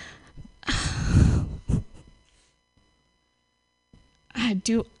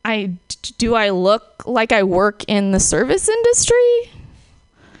 Do I look like I work in the service industry?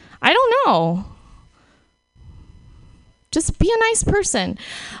 I don't know. Just be a nice person.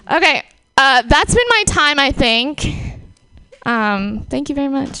 Okay, that's been my time, I think. Thank you very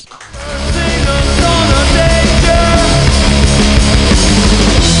much.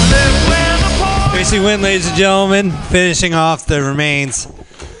 Tracy Wynn, ladies and gentlemen, finishing off the remains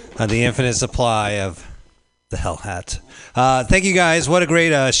of the infinite supply of the Hell Hat. Thank you guys. What a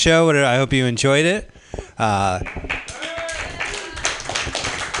great show. I hope you enjoyed it.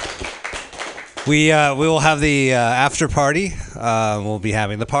 We will have the after party. We'll be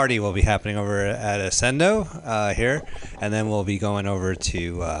having the party. Will be happening over at Ascendo here, and then we'll be going over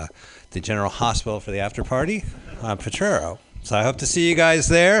to the General Hospital for the after party on Potrero. So I hope to see you guys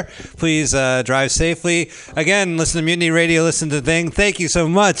there. Please drive safely. Again, listen to Mutiny Radio. Listen to Thing. Thank you so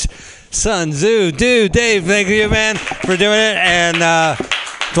much, Sun Zoo, Dude, Dave. Thank you, man, for doing it, and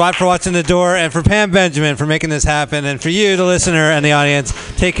Dwight for watching the door, and for Pam Benjamin for making this happen, and for you, the listener and the audience.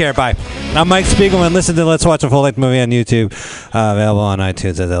 Take care. Bye. I'm Mike Spiegelman. Listen to Let's Watch a Full Length Movie on YouTube. Available on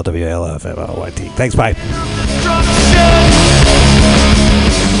iTunes at LWALFMLYT. Thanks. Bye.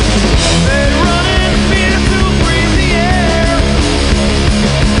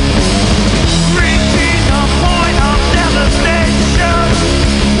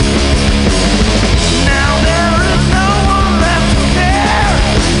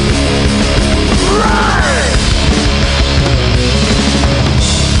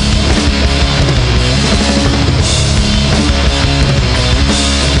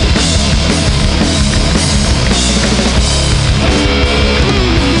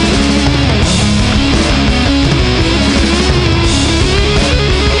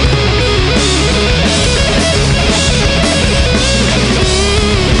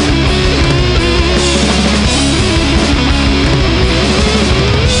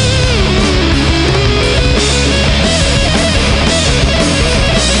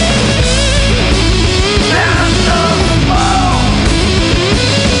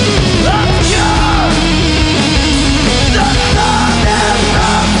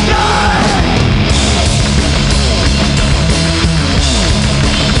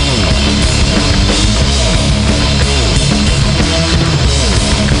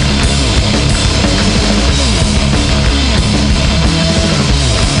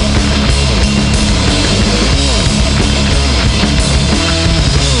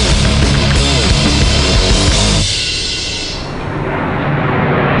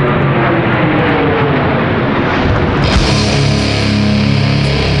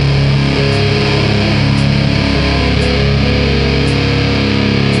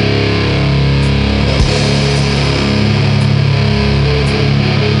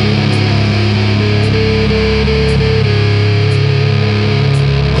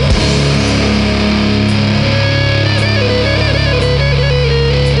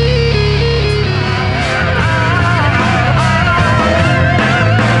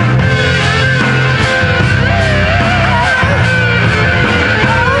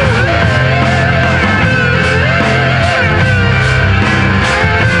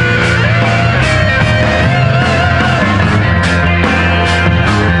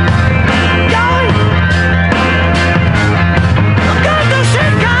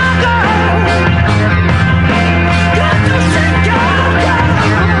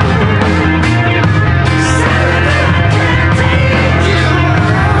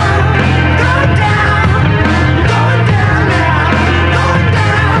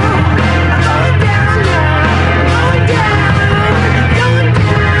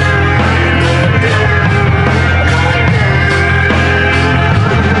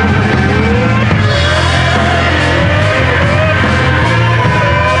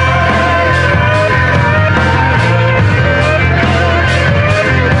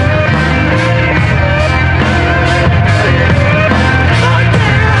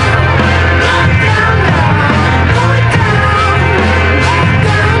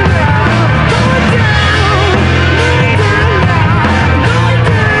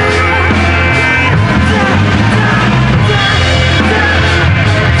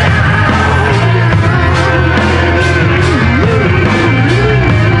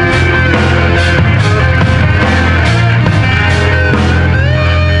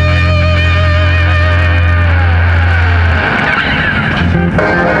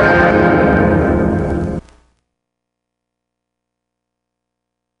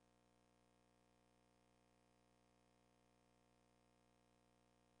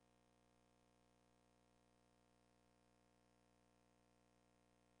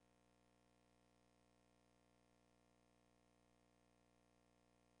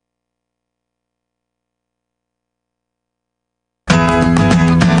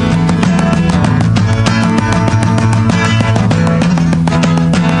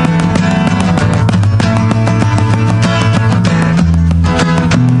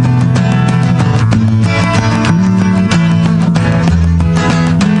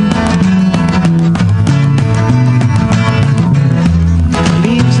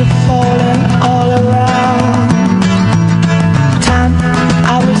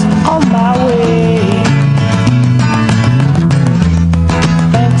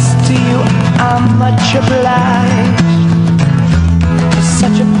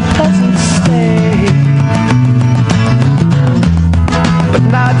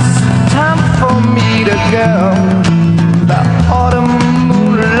 The autumn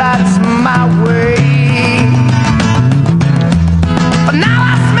moonlights my way. But now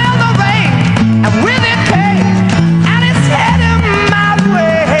I smell the rain, and with it came, and it's heading my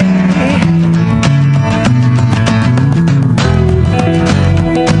way.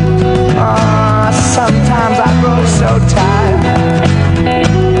 Sometimes I grow so tired,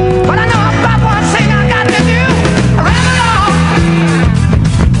 but I know about one thing I got to do. I ran along,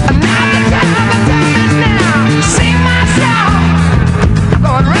 and now the time is now.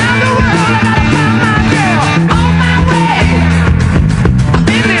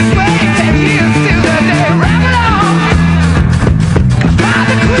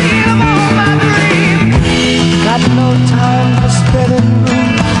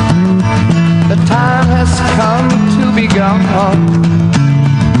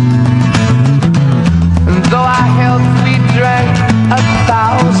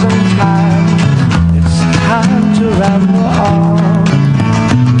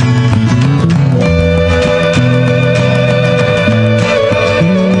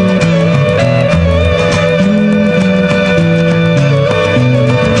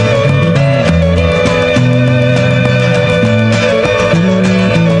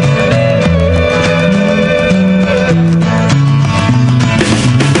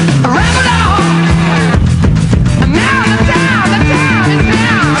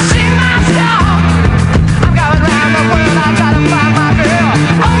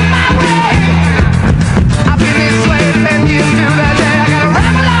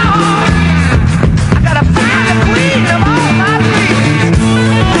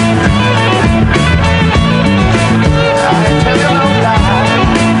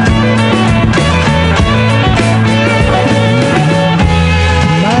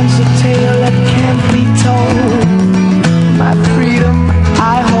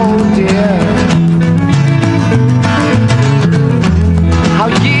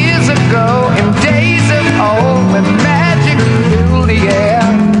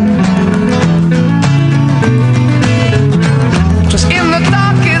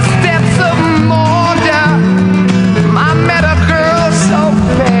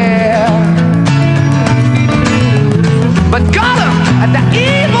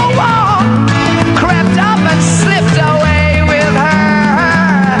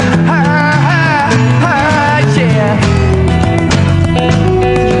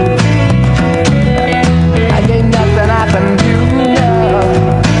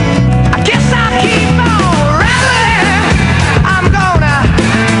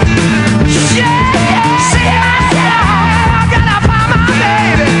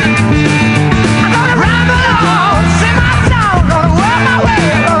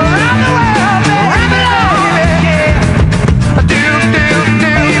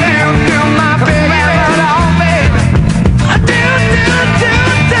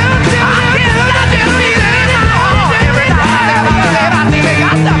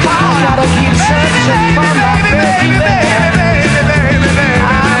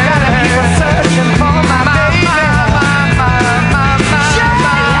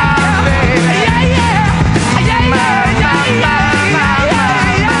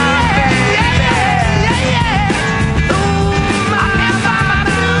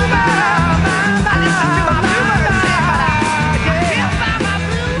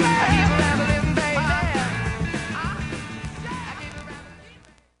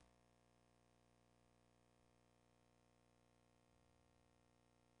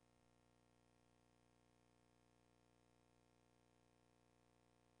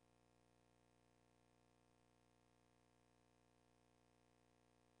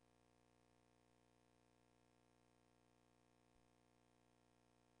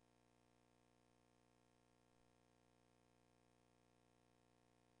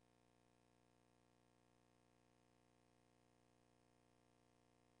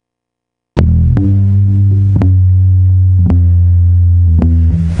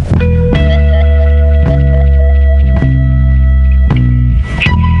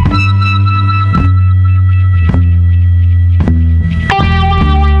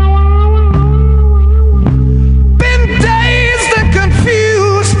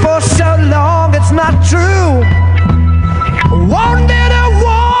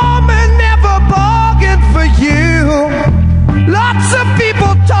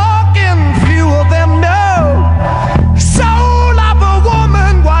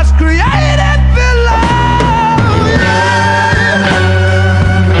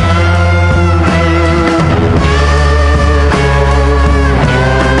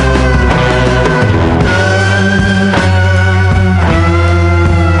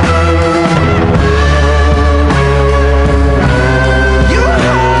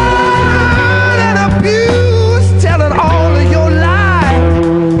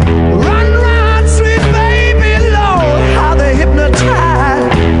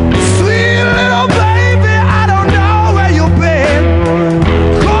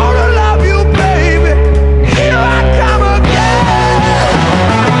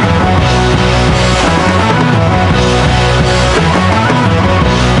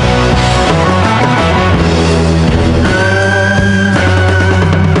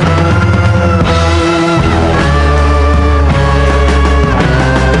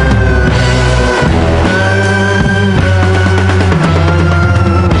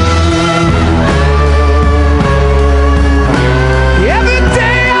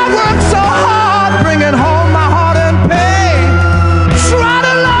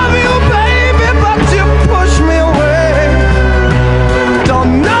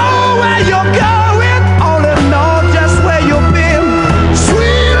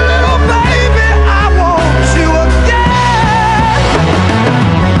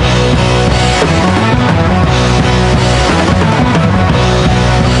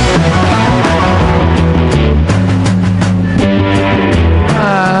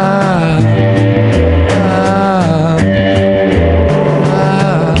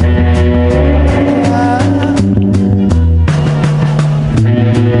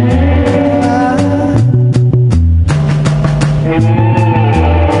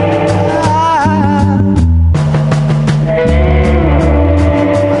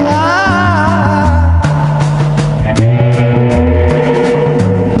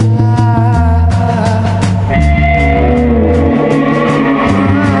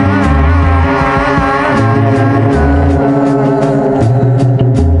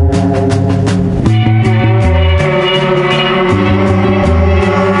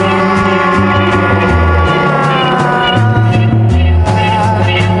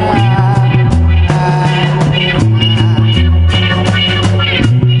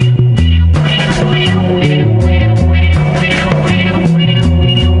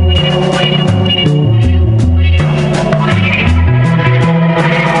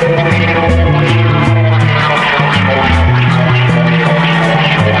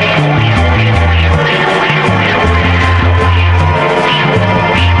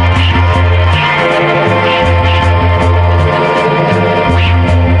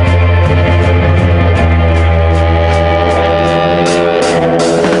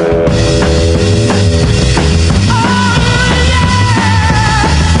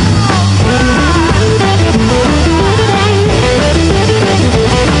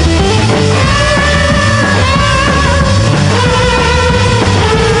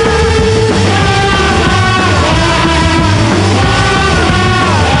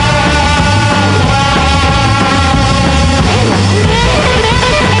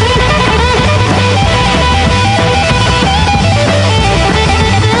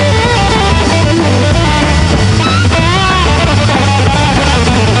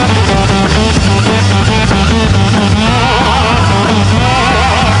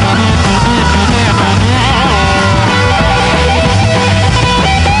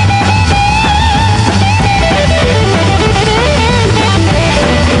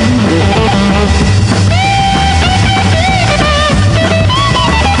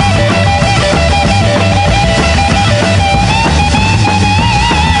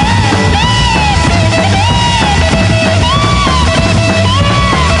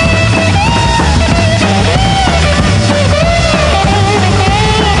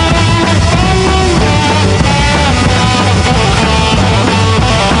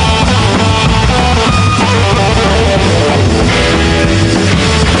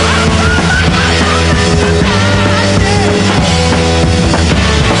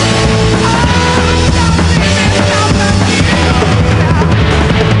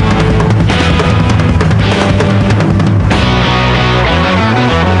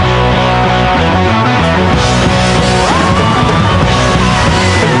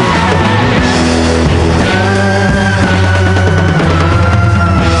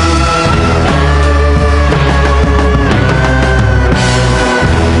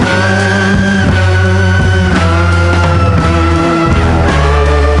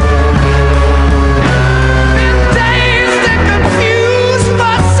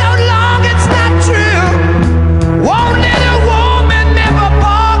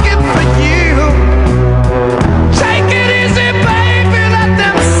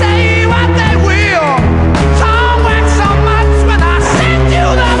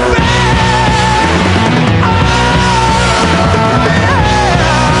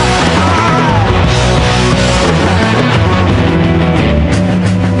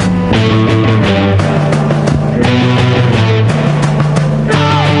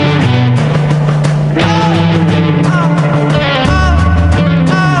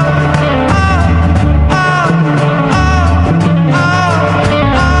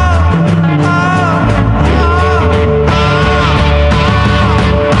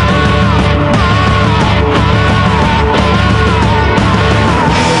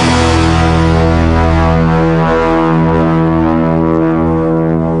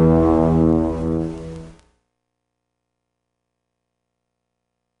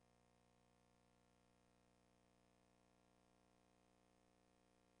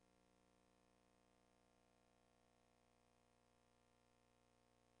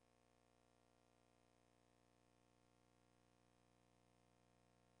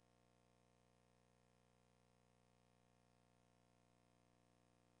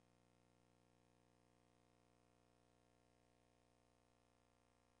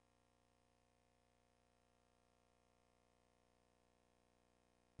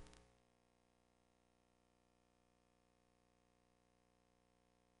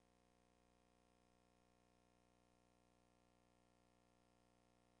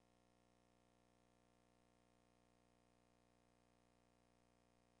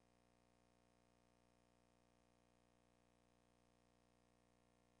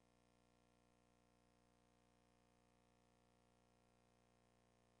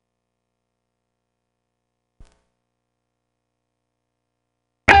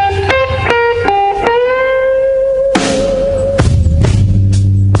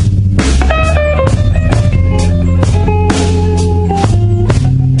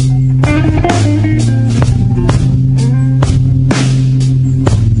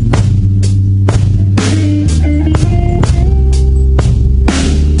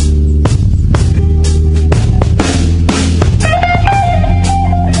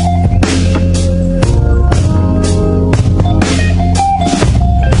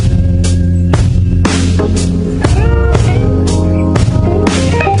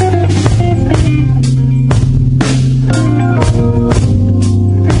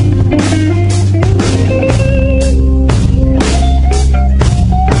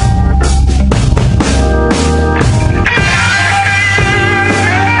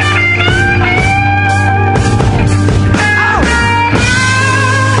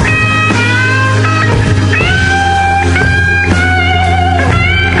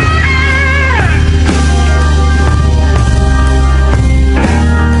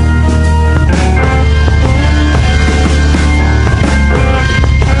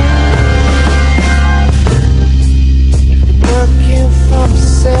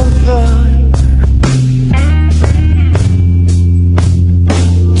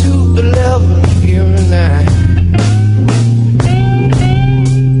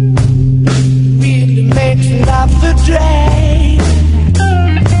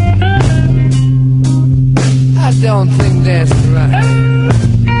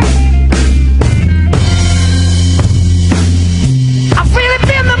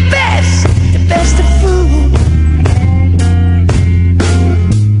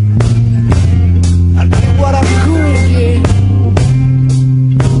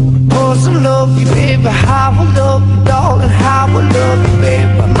 I love you, baby, how I love you, darling, how I love you,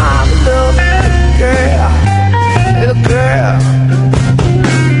 baby, my love, little girl.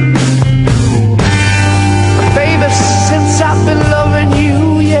 Baby, since I've been loving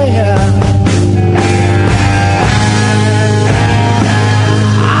you, yeah,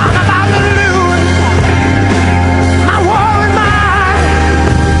 I'm about to lose my worried mind.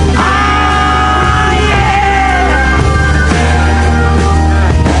 Oh, yeah.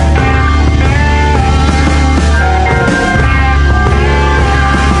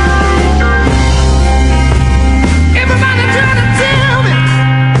 Everybody trying to tell me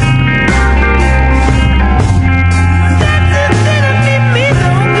that it didn't give me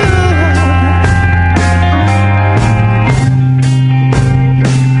no good.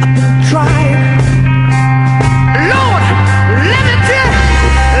 I've been trying. Lord, let me tell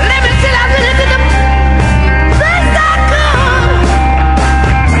I really did the best I could.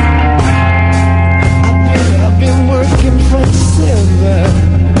 I've been working from 7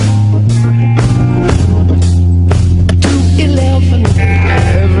 to 11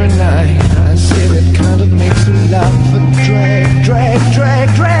 every night. I said it kind of makes me laugh, but drag.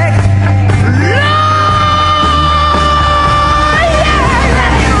 Lord, yeah,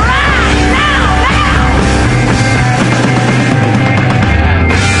 let it ride now.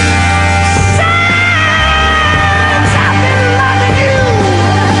 Since I've been loving you,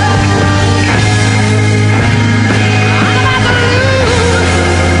 I'm about to lose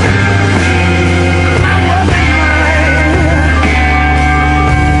my working mind.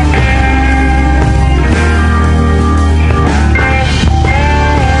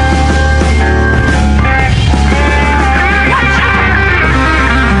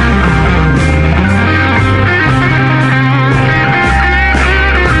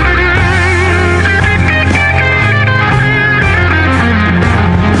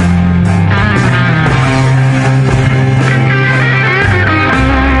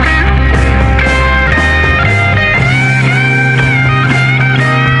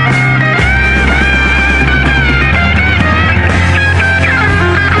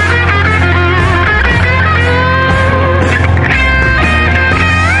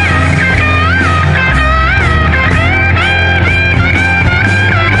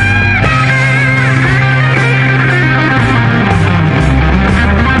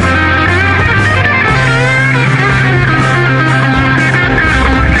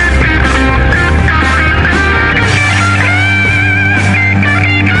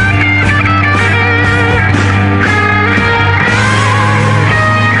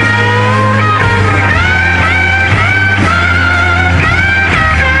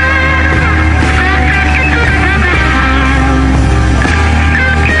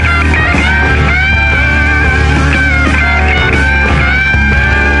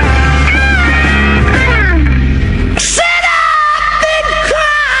 Sit up and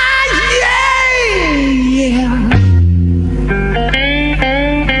cry, yeah.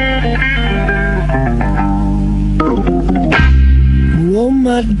 Oh,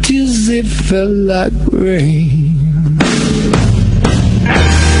 my tears, they fell like rain.